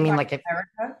 You know what I mean? Like,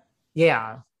 America?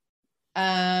 Yeah.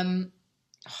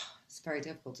 It's very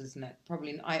difficult, isn't it?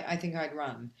 Probably, I think I'd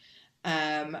run.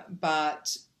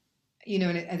 But,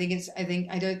 and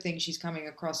I don't think she's coming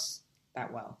across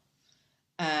that well.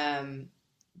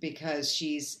 Because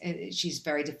she's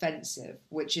very defensive,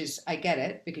 which is, I get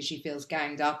it, because she feels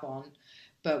ganged up on.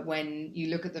 But when you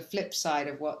look at the flip side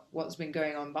of what's been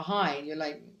going on behind, you're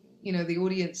like, the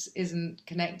audience isn't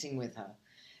connecting with her.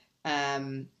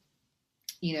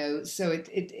 So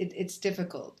it's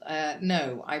difficult.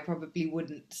 No, I probably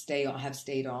wouldn't have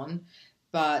stayed on.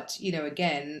 But,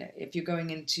 again, if you're going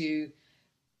into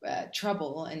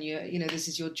trouble and this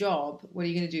is your job, what are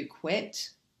you going to do?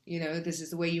 Quit? This is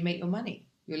the way you make your money,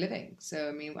 your living. So,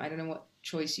 I mean, I don't know what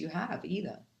choice you have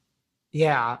either.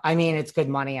 Yeah, I mean, it's good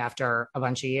money after a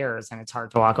bunch of years and it's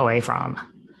hard to walk away from.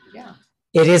 Yeah.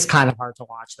 It is kind of hard to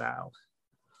watch, though.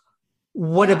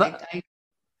 What about...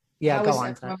 How go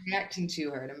on. How reacting to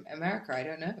her in America? I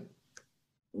don't know.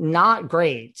 Not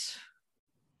great.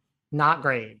 Not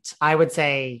great. I would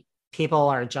say people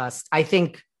are just... I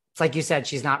think, it's like you said,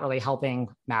 she's not really helping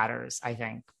matters, I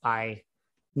think, by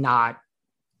not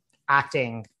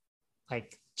acting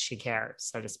like she cares,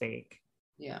 so to speak.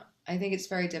 Yeah, I think it's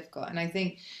very difficult. And I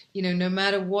think, no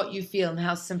matter what you feel and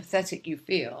how sympathetic you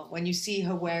feel, when you see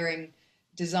her wearing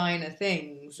designer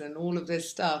things and all of this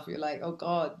stuff, you're like, oh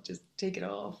God, just take it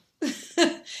off.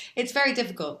 It's very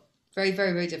difficult. Very,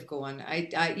 very, very difficult one.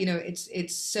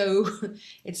 It's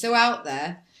so out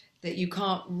there that you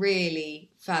can't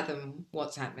really fathom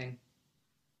what's happening.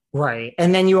 Right.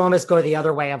 And then you almost go the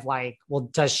other way of like, well,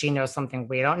 does she know something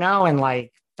we don't know? And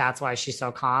like, that's why she's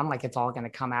so calm. Like it's all going to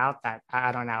come out. That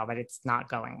I don't know, but it's not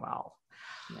going well.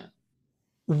 Yeah.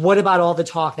 What about all the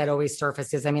talk that always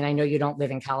surfaces? I mean, I know you don't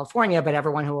live in California, but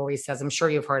everyone who always says, I'm sure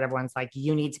you've heard, everyone's like,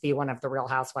 you need to be one of the Real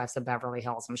Housewives of Beverly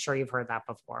Hills. I'm sure you've heard that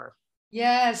before.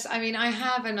 Yes. I mean, I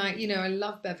have, and I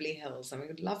love Beverly Hills. I mean,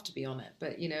 I'd love to be on it,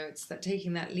 but it's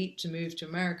taking that leap to move to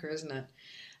America, isn't it?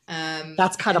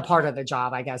 That's kind of part of the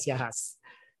job, I guess. Yes.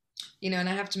 And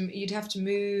you'd have to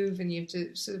move, and you have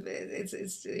to sort of,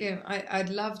 I'd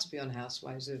love to be on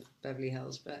Housewives of Beverly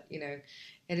Hills, but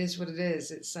it is what it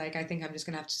is. It's like, I think I'm just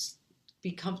going to have to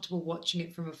be comfortable watching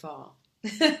it from afar.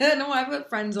 No, I've got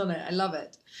friends on it. I love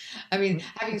it. I mean,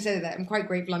 having said that, I'm quite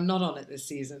grateful I'm not on it this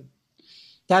season.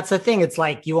 That's the thing. It's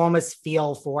like you almost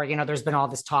feel for, there's been all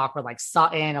this talk with like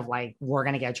Sutton of like, we're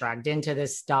going to get dragged into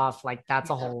this stuff. Like that's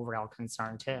a Yeah. whole real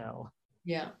concern too.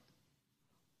 Yeah.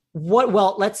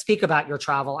 Well, let's speak about your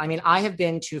travel. I mean, I have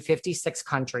been to 56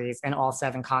 countries and all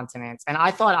seven continents, and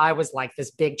I thought I was like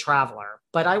this big traveler,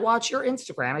 but I watch your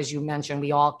Instagram. As you mentioned,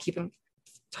 we all keep in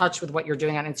touch with what you're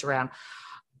doing on Instagram.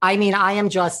 I mean, I am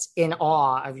just in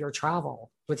awe of your travel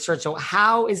with search. So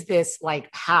how is this like,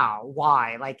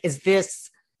 why? Like, is this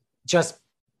just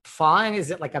fun?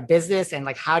 Is it like a business? And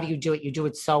like, how do you do it? You do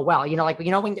it so well.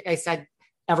 When I said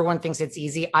everyone thinks it's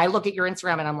easy, I look at your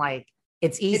Instagram and I'm like,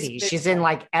 it's easy. She's in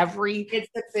like every. It's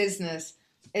a business.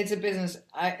 It's a business.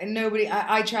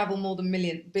 I travel more than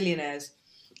billionaires.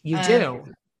 You do.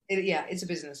 Yeah, it's a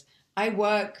business. I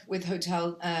work with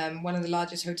one of the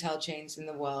largest hotel chains in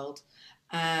the world.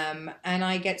 And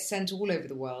I get sent all over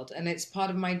the world, and it's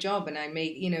part of my job, and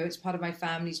it's part of my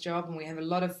family's job, and we have a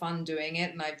lot of fun doing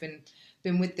it. And I've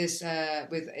been with this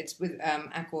with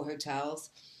Accor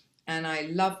Hotels, and I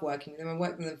love working with them. I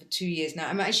worked with them for 2 years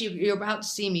now. You're about to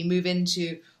see me move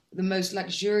into the most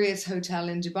luxurious hotel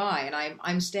in Dubai, and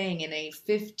I'm staying in a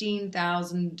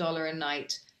 $15,000 a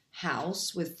night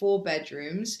house with 4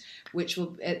 bedrooms, which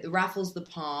will it raffles the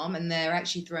Palm, and they're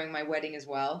actually throwing my wedding as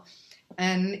well.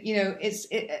 And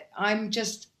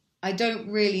I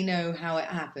don't really know how it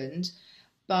happened,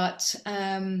 but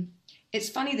it's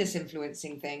funny, this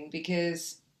influencing thing,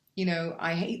 because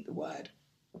I hate the word,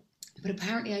 but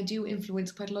apparently I do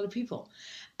influence quite a lot of people,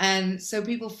 and so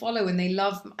people follow and they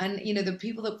love, and the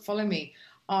people that follow me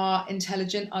are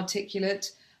intelligent,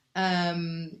 articulate,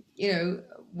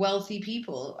 wealthy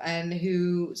people, and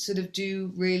who sort of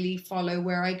do really follow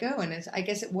where I go, and I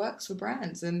guess it works for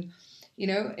brands. And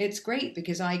it's great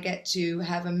because I get to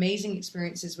have amazing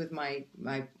experiences with my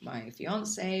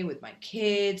fiance, with my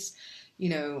kids,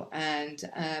 and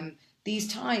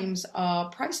these times are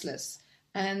priceless.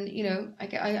 And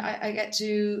I get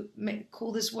to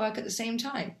call this work at the same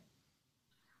time.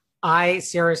 I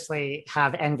seriously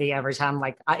have envy every time.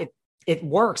 Like it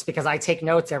works because I take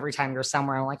notes every time you're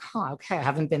somewhere. I'm like, okay, I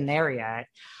haven't been there yet.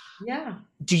 Yeah.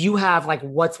 Do you have like,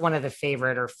 what's one of the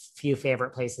favorite or few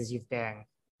favorite places you've been?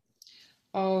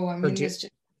 Oh, I mean,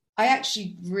 I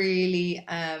actually really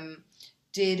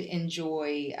did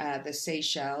enjoy the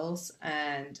Seychelles,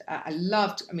 and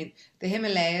the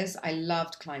Himalayas. I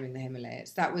loved climbing the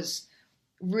Himalayas. That was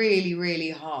really,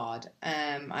 really hard.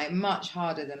 Much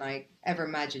harder than I ever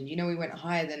imagined. We went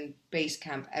higher than base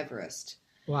camp Everest.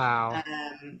 Wow.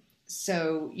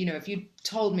 So, if you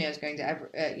told me I was going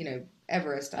to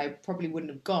Everest, I probably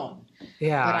wouldn't have gone.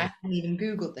 Yeah. But I hadn't even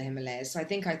Googled the Himalayas, so I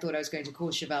think I thought I was going to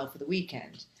Courchevel for the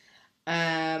weekend.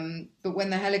 But when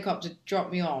the helicopter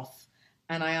dropped me off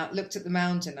and I looked at the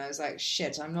mountain, I was like,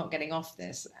 shit, I'm not getting off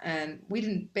this. And we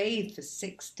didn't bathe for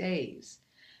 6 days.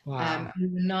 Wow. We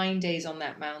were 9 days on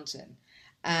that mountain.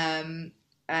 And,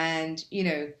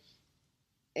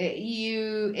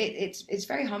 it's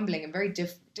very humbling and very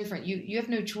different. You have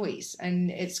no choice,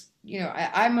 and it's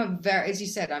I'm a very, as you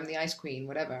said, I'm the ice queen,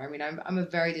 whatever. I mean, I'm a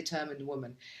very determined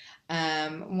woman.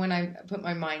 When I put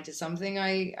my mind to something,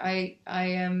 I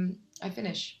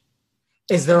finish.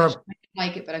 Is there I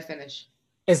like it, but I finish.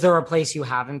 Is there a place you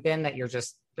haven't been that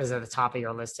is at the top of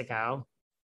your list to go?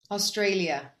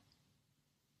 Australia.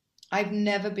 I've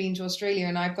never been to Australia,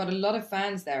 and I've got a lot of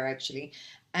fans there actually.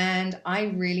 And I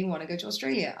really want to go to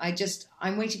Australia.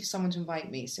 I'm waiting for someone to invite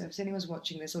me. So if anyone's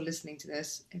watching this or listening to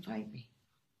this, invite me.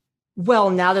 Well,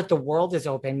 now that the world is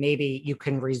open, maybe you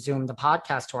can resume the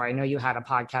podcast tour. I know you had a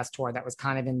podcast tour that was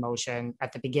kind of in motion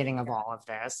at the beginning of all of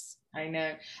this. I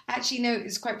know. Actually, no,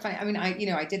 it's quite funny. I mean,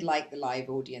 I did like the live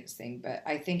audience thing, but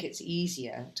I think it's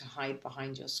easier to hide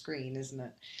behind your screen, isn't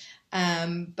it?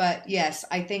 But yes,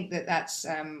 I think that's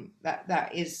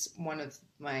that is one of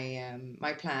my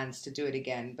my plans to do it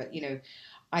again. But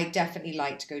I definitely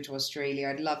like to go to Australia.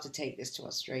 I'd love to take this to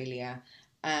Australia.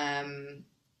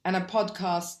 And a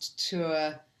podcast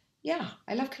tour. Yeah,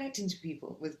 I love connecting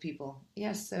with people.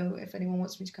 Yes, so if anyone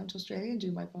wants me to come to Australia and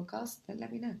do my podcast, then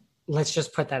let me know. Let's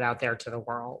just put that out there to the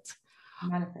world.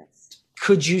 Manifest.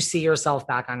 Could you see yourself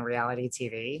back on reality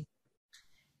TV?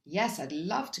 Yes, I'd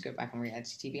love to go back on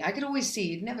reality TV. I could always see,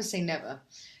 you'd never say never.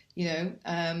 You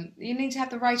need to have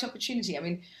the right opportunity. I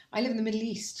mean, I live in the Middle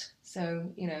East,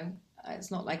 so,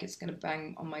 it's not like it's going to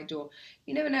bang on my door.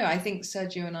 You never know. I think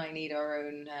Sergio and I need our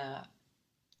own,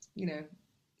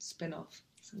 spin-off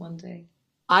one day.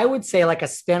 I would say like a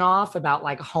spin-off about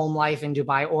like home life in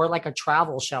Dubai, or like a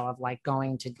travel show of like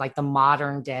going to like the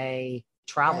modern day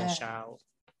travel show.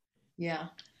 Yeah.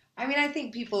 I mean, I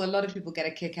think a lot of people get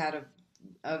a kick out of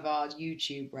of our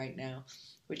YouTube right now,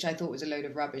 which I thought was a load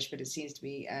of rubbish, but it seems to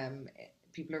be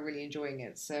people are really enjoying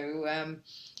it. So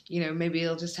maybe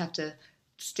I'll just have to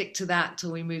stick to that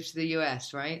till we move to the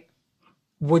US, right?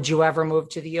 Would you ever move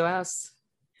to the US?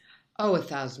 Oh,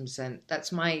 1,000%.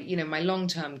 That's my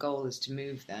long-term goal is to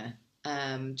move there.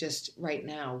 Just right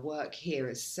now, work here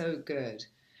is so good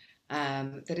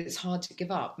that it's hard to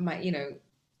give up.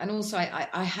 And also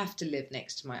I have to live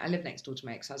I live next door to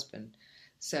my ex-husband,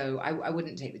 so I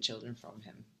wouldn't take the children from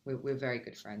him. We're very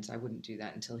good friends. I wouldn't do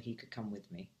that until he could come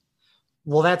with me.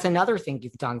 Well, that's another thing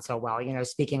you've done so well.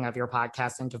 Speaking of your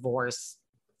podcast and divorce,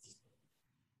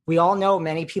 we all know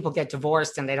many people get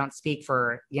divorced and they don't speak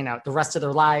for, the rest of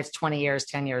their lives, 20 years,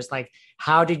 10 years. Like,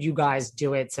 how did you guys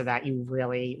do it so that you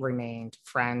really remained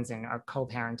friends and are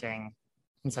co-parenting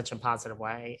in such a positive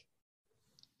way?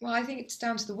 Well, I think it's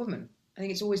down to the woman. I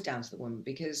think it's always down to the woman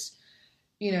because,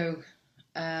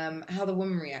 how the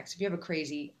woman reacts. If you have a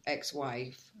crazy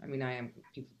ex-wife,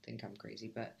 people think I'm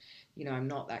crazy, but, I'm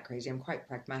not that crazy. I'm quite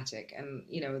pragmatic. And,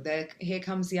 here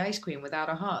comes the ice cream without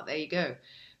a heart. There you go.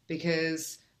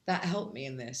 Because that helped me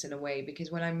in this in a way,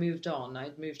 because when I moved on,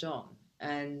 I'd moved on.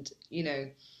 And,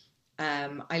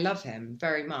 I love him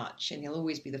very much, and he'll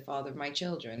always be the father of my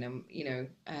children.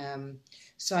 And,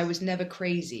 so I was never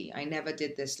crazy. I never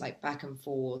did this like back and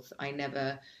forth. I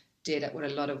never did what a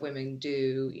lot of women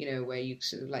do, where you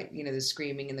sort of like, the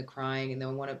screaming and the crying and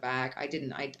they'll want it back. I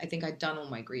didn't. I think I'd done all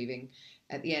my grieving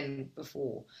at the end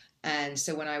before. And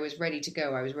so when I was ready to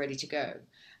go, I was ready to go.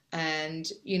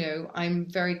 And, I'm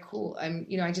very cool.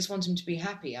 I just want him to be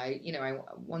happy. I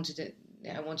want him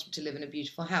to live in a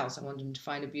beautiful house. I want him to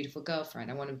find a beautiful girlfriend.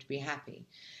 I want him to be happy.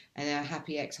 And a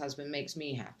happy ex-husband makes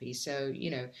me happy. So,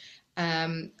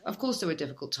 of course there were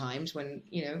difficult times when,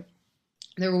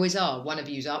 there always are. One of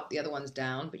you's up, the other one's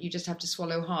down, but you just have to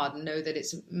swallow hard and know that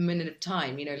it's a minute of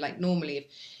time. Like normally if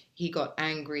he got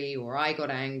angry or I got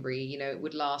angry, it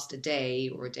would last a day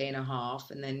or a day and a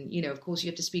half. And then, of course you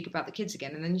have to speak about the kids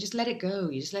again and then you just let it go.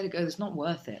 You just let it go. It's not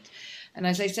worth it. And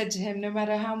as I said to him, no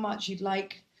matter how much you'd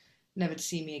like never to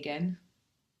see me again,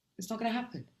 it's not going to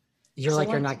happen. You're like,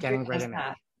 you're not getting rid of me.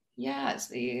 Yeah,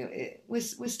 we're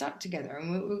stuck together,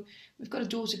 and we've got a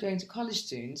daughter going to college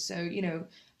soon. So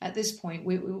at this point,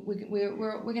 we're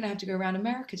going to have to go around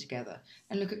America together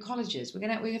and look at colleges.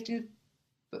 We have to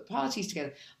put parties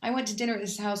together. I went to dinner at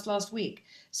his house last week.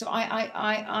 So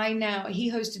I now, he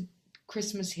hosted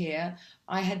Christmas here.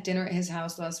 I had dinner at his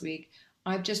house last week.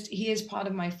 He is part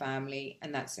of my family,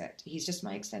 and that's it. He's just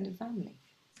my extended family.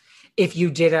 If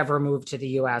you did ever move to the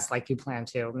US, like you plan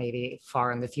to, maybe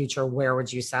far in the future, where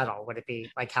would you settle? Would it be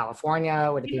like California?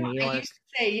 Would it be New York? I used to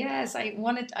say yes.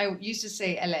 I used to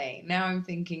say LA. Now I'm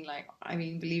thinking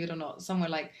believe it or not, somewhere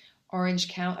like Orange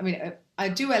County.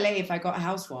 I'd do LA if I got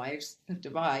Housewives of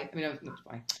Dubai. Not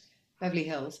Dubai, Beverly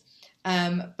Hills.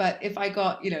 But if I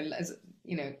got,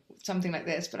 something like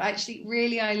this. But actually,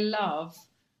 really, I love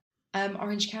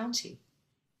Orange County.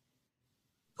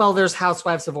 Well, there's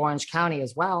Housewives of Orange County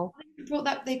as well. Well,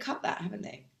 they cut that, haven't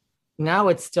they? No,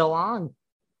 it's still on.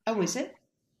 Oh, is it?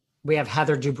 We have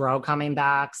Heather Dubrow coming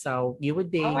back, so you would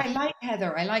be. Oh, I like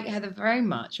Heather. I like Heather very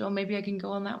much. Or maybe I can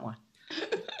go on that one.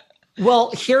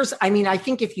 Well, I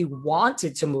think if you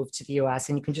wanted to move to the US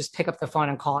and you can just pick up the phone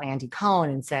and call Andy Cohen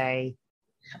and say.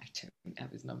 I don't have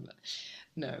his number.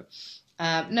 No.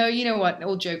 No, you know what?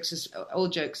 All jokes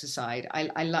aside,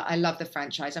 I love the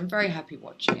franchise. I'm very happy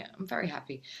watching it. I'm very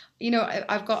happy.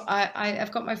 I've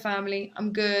got my family.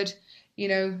 I'm good.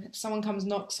 If someone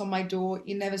knocks on my door,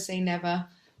 you never say never.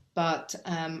 But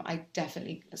I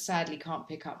definitely, sadly, can't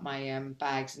pick up my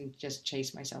bags and just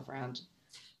chase myself around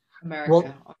America.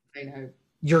 Well, I know.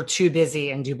 You're too busy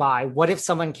in Dubai. What if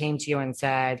someone came to you and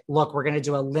said, "Look, we're going to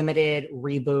do a limited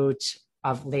reboot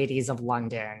of Ladies of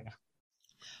London"?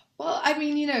 Well,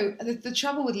 the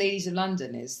trouble with Ladies of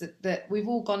London is that we've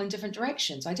all gone in different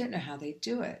directions. I don't know how they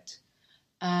do it.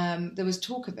 There was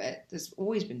talk of it. There's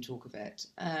always been talk of it.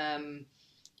 I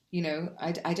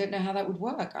don't know how that would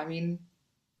work.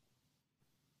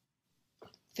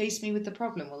 Face me with the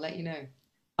problem. We'll let you know.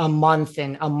 A month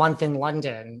in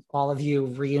London, all of you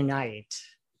reunite.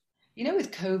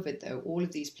 With COVID though, all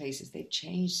of these places, they've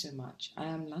changed so much.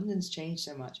 London's changed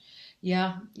so much.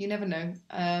 Yeah, you never know.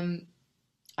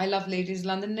 I love Ladies of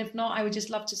London, and if not, I would just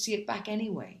love to see it back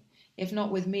anyway. If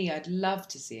not with me, I'd love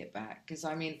to see it back, because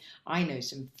I know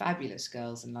some fabulous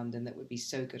girls in London that would be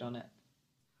so good on it.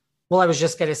 Well, I was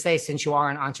just going to say, since you are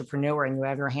an entrepreneur and you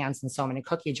have your hands in so many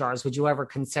cookie jars, would you ever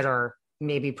consider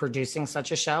maybe producing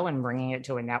such a show and bringing it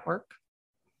to a network?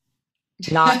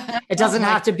 Not, it Oh doesn't my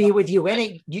have to be with you.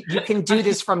 You can do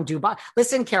this from Dubai.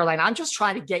 Listen, Caroline, I'm just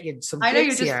trying to get you some I know you're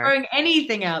gigs just here. throwing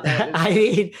anything out there at this I point.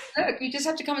 mean, Look, you just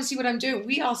have to come and see what I'm doing.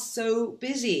 We are so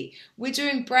busy. We're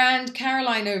doing brand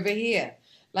Caroline over here.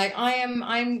 Like I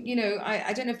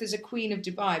don't know if there's a Queen of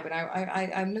Dubai, but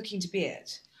I'm looking to be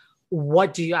it.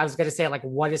 I was going to say, like,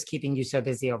 what is keeping you so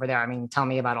busy over there? I mean, tell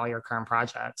me about all your current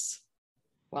projects.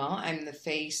 Well, I'm the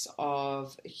face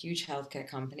of a huge healthcare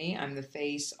company. I'm the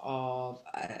face of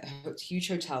a huge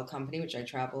hotel company, which I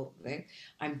travel with.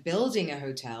 I'm building a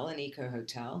hotel, an eco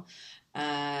hotel.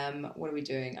 What are we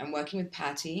doing? I'm working with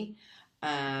Patty.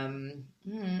 I've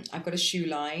got a shoe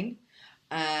line,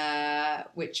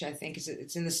 which I think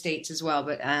it's in the States as well,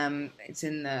 but it's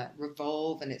in the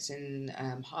Revolve and it's in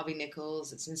Harvey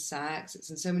Nichols, it's in Saks, it's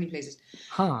in so many places.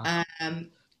 Huh. Um,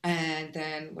 and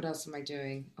then what else am I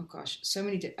doing? Oh gosh, so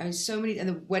many, and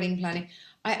the wedding planning.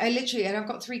 I literally, and I've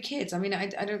got 3 kids. I mean, I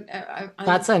don't,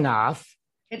 That's enough.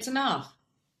 it's enough.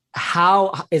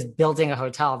 How is building a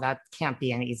hotel? That can't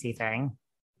be an easy thing.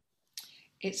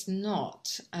 It's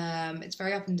not. It's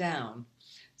very up and down.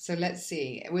 So let's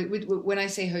see. When I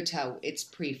say hotel, it's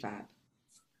prefab.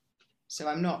 So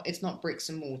it's not bricks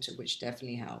and mortar, which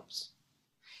definitely helps.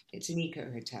 It's an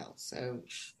eco hotel. So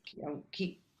I'll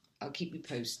keep, I'll keep you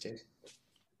posted.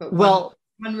 But Well,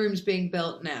 one room's being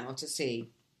built now to see.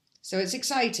 So it's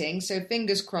exciting. So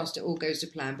fingers crossed it all goes to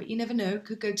plan, but you never know.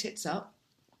 Could go tits up.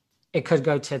 it could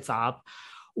go tits up.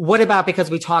 What about, because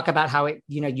we talk about how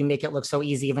you make it look so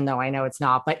easy, even though I know it's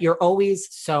not, but you're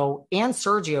always so, and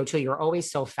Sergio too, you're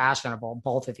always so fashionable,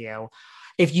 both of you.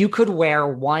 If you could wear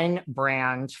one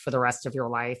brand for the rest of your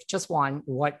life, just one,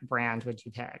 what brand would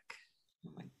you pick?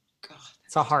 Oh my God.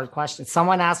 It's a hard question.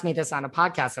 Someone asked me this on a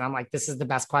podcast and I'm like, this is the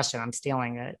best question. I'm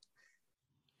stealing it.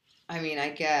 I mean, I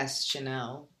guess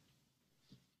Chanel,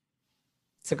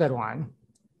 It's a good one.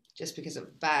 just because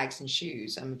of bags and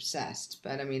shoes. I'm obsessed.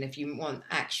 But I mean, if you want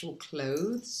actual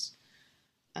clothes,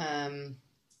 um,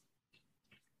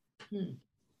 hmm.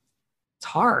 It's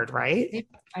hard, right?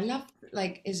 I love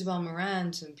like Isabel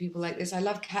Marant and people like this. I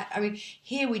love cat. I mean,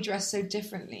 here we dress so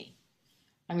differently.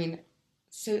 I mean,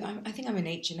 I think I'm in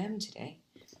H&M today,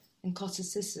 in Costa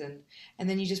and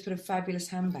then you just put a fabulous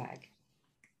handbag.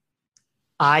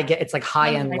 It's like high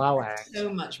and low end.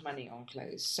 So much money on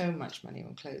clothes, so much money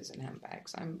on clothes and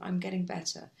handbags. I'm getting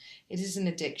better. It is an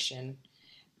addiction,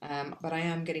 but I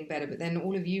am getting better. But then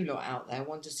all of you lot out there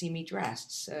want to see me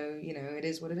dressed, so it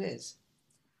is what it is.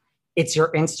 It's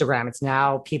your Instagram. It's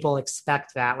now people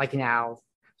expect that, like now.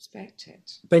 Expect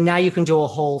it. But now you can do a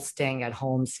whole staying at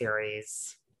home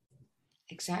series.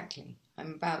 Exactly.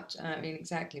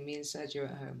 Exactly. Me and Sergio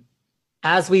at home.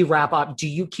 As we wrap up, do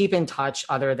you keep in touch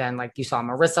other than like you saw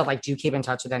Marissa? Like, do you keep in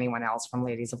touch with anyone else from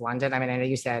Ladies of London? I mean, I know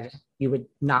you said you would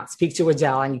not speak to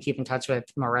Adele and you keep in touch with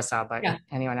Marissa, but Yeah.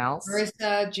 anyone else?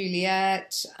 Marissa,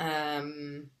 Juliet,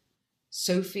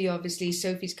 Sophie, obviously.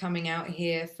 Sophie's coming out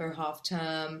here for half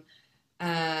term.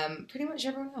 Pretty much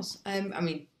everyone else. I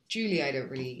mean, Julie, I don't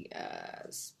really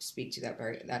speak to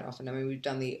that often. I mean, we've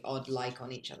done the odd like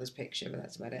on each other's picture, but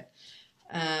that's about it.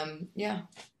 Yeah.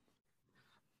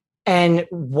 And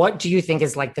what do you think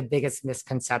is like the biggest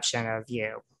misconception of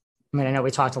you? I mean, I know we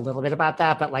talked a little bit about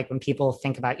that, but like when people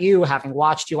think about you, having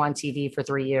watched you on TV for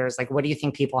 3 years, like what do you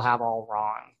think people have all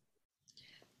wrong?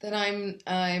 That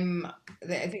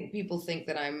I think people think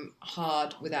that I'm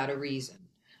hard without a reason.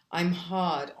 I'm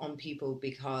hard on people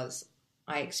because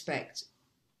I expect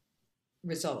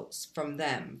results from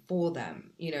them, for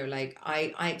them. Like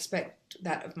I expect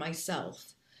that of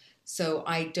myself. So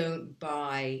I don't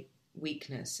buy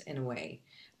weakness in a way.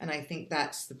 And I think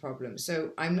that's the problem.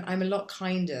 So I'm a lot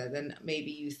kinder than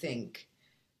maybe you think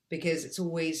because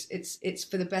it's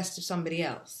for the best of somebody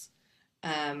else.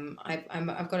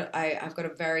 I've got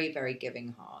a very, very giving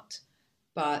heart,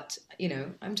 but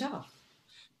I'm tough.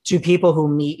 Do people who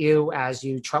meet you as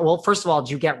you travel, well, first of all,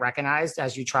 do you get recognized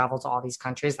as you travel to all these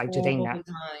countries? Like, do they All know? the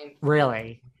time,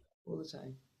 Really? all the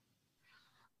time.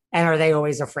 And are they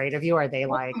always afraid of you? Are they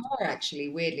More like, and more, actually,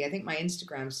 weirdly. I think my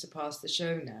Instagram's surpassed the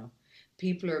show now.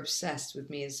 People are obsessed with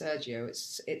me and Sergio.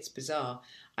 It's bizarre.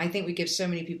 I think we give so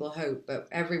many people hope, but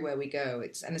everywhere we go,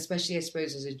 and especially I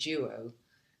suppose as a duo,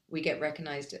 we get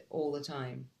recognized all the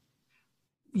time.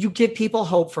 you give people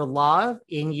hope for love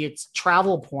and it's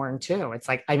travel porn too. It's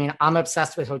like, I mean, I'm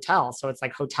obsessed with hotels. So it's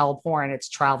like hotel porn, it's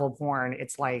travel porn.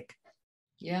 It's like,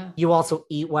 Yeah. you also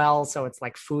eat well. So it's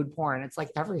like food porn. It's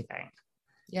like everything.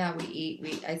 Yeah, we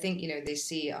eat. I think, they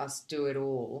see us do it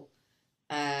all.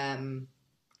 Um,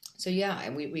 so yeah,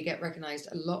 and we get recognized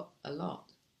a lot, a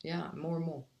lot. Yeah, more and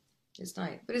more. It's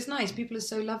nice. But it's nice. People are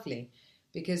so lovely.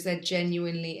 because they're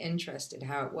genuinely interested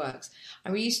how it works.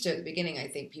 And we used to, at the beginning, I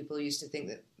think people used to think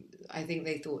that, I think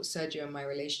they thought Sergio and my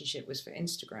relationship was for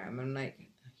Instagram. I'm like,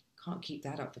 can't keep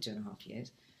that up for 2.5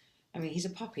 years. I mean, he's a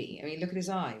puppy. I mean, look at his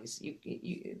eyes.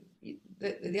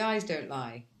 The eyes don't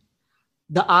lie.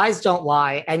 The eyes don't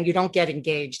lie, and you don't get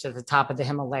engaged at the top of the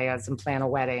Himalayas and plan a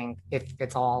wedding if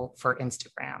it's all for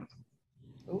Instagram.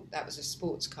 Oh, that was a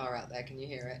sports car out there. Can you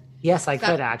hear it? Yes, I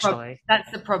could actually. That's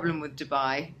the problem with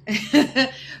Dubai.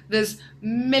 There's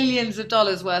millions of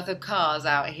dollars worth of cars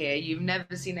out here. You've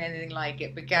never seen anything like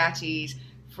it. Bugattis,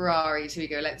 Ferraris. Here we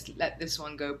go. Let's let this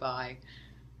one go by.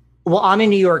 Well, I'm in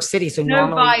New York City, so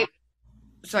normally...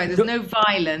 there's no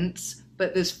violence,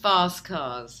 but there's fast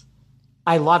cars.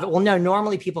 I love it. Well, no,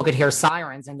 normally people could hear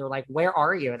sirens and they're like, where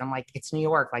are you? And I'm like, it's New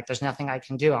York. Like, there's nothing I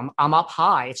can do. I'm up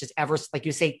high. It's just like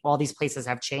you say, all these places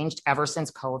have changed ever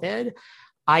since COVID.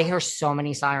 I hear so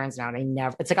many sirens now. And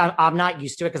it's like, I'm not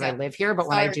used to it because I live here, but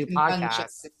when I do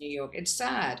podcasts in New York, it's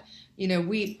sad. You know,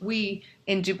 we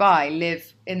in Dubai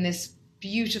live in this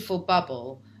beautiful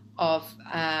bubble of,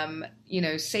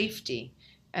 safety.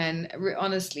 And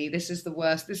honestly, this is the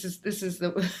worst. This is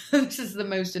the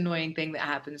most annoying thing that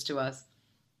happens to us.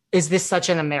 Is this such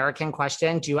an American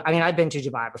question? I've been to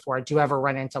Dubai before. Do you ever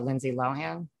run into Lindsay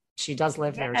Lohan? She does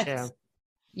live there too.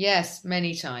 Yes,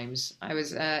 many times. I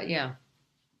was, I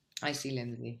see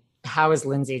Lindsay. How is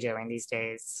Lindsay doing these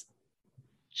days?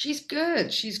 She's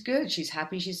good. She's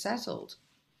happy. She's settled.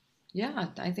 Yeah,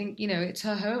 I think, it's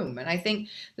her home. And I think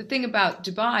the thing about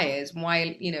Dubai is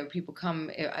why, people come,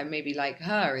 maybe like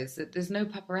her, is that there's no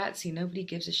paparazzi. Nobody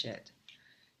gives a shit.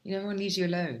 Everyone leaves you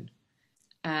alone.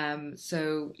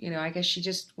 So, I guess she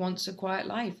just wants a quiet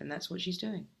life, and that's what she's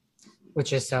doing.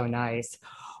 Which is so nice.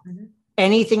 Mm-hmm.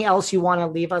 Anything else you want to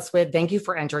leave us with? Thank you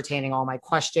for entertaining all my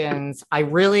questions. I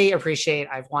really appreciate,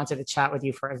 I've wanted to chat with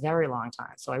you for a very long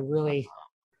time. So I really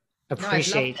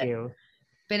appreciate you.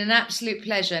 Been an absolute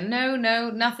pleasure. No,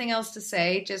 nothing else to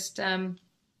say. Just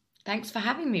thanks for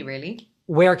having me, really.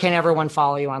 Where can everyone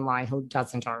follow you online who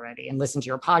doesn't already and listen to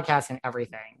your podcast and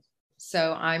everything?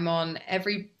 So I'm on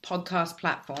every podcast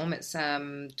platform. It's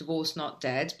Divorce Not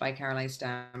Dead by Caroline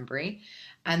Stanbury.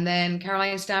 And then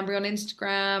Caroline Stanbury on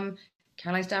Instagram,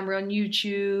 Caroline Stanbury on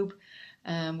YouTube.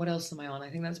 What else am I on? I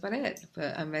think that's about it.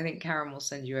 But I think Karen will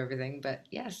send you everything. But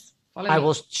yes, follow me. I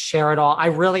will share it all. I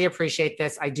really appreciate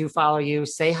this. I do follow you.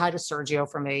 Say hi to Sergio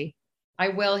for me. I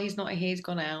will. He's not here. He's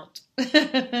gone out.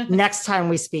 Next time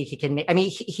we speak,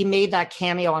 he made that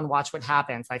cameo on Watch What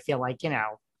Happens. I feel like,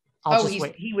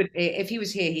 he would, if he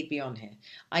was here, he'd be on here.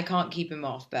 I can't keep him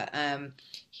off, but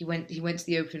he went to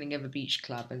the opening of a beach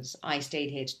club, and I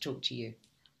stayed here to talk to you.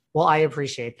 Well, I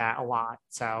appreciate that a lot.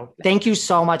 So thank you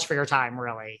so much for your time,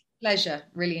 really. Pleasure.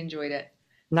 Really enjoyed it.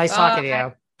 Nice talking to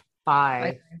you.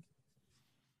 Bye.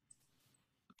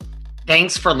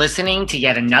 Thanks for listening to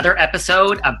yet another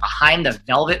episode of Behind the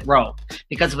Velvet Rope.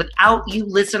 Because without you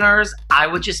listeners, I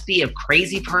would just be a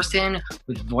crazy person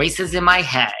with voices in my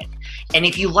head. And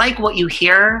if you like what you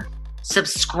hear,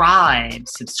 subscribe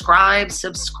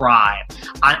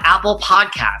on Apple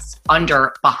Podcasts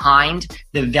under Behind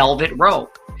the Velvet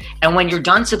Rope. And when you're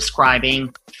done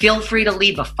subscribing, feel free to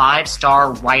leave a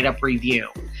 5-star write-up review,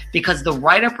 because the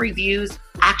write-up reviews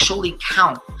actually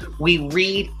count. We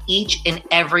read each and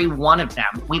every one of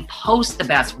them. We post the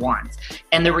best ones,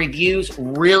 and the reviews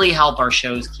really help our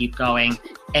shows keep going.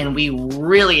 And we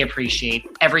really appreciate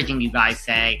everything you guys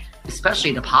say,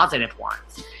 especially the positive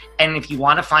ones. And if you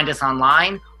want to find us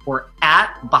online, we're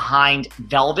at Behind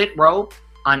Velvet Rope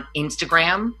on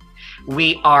Instagram.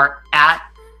 We are at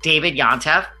David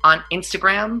Yontef on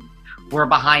Instagram. We're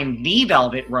Behind the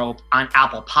Velvet Rope on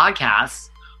Apple Podcasts.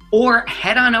 Or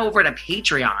head on over to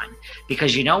Patreon,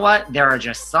 because you know what? There are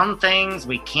just some things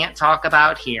we can't talk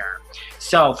about here.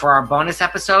 So for our bonus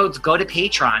episodes, go to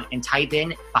Patreon and type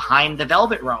in Behind the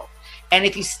Velvet Rope. And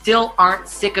if you still aren't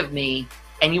sick of me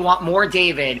and you want more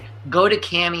David, go to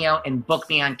Cameo and book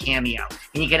me on Cameo.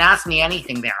 And you can ask me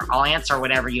anything there. I'll answer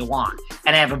whatever you want.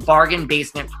 And I have a bargain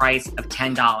basement price of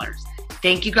 $10.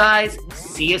 Thank you guys.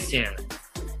 See you soon.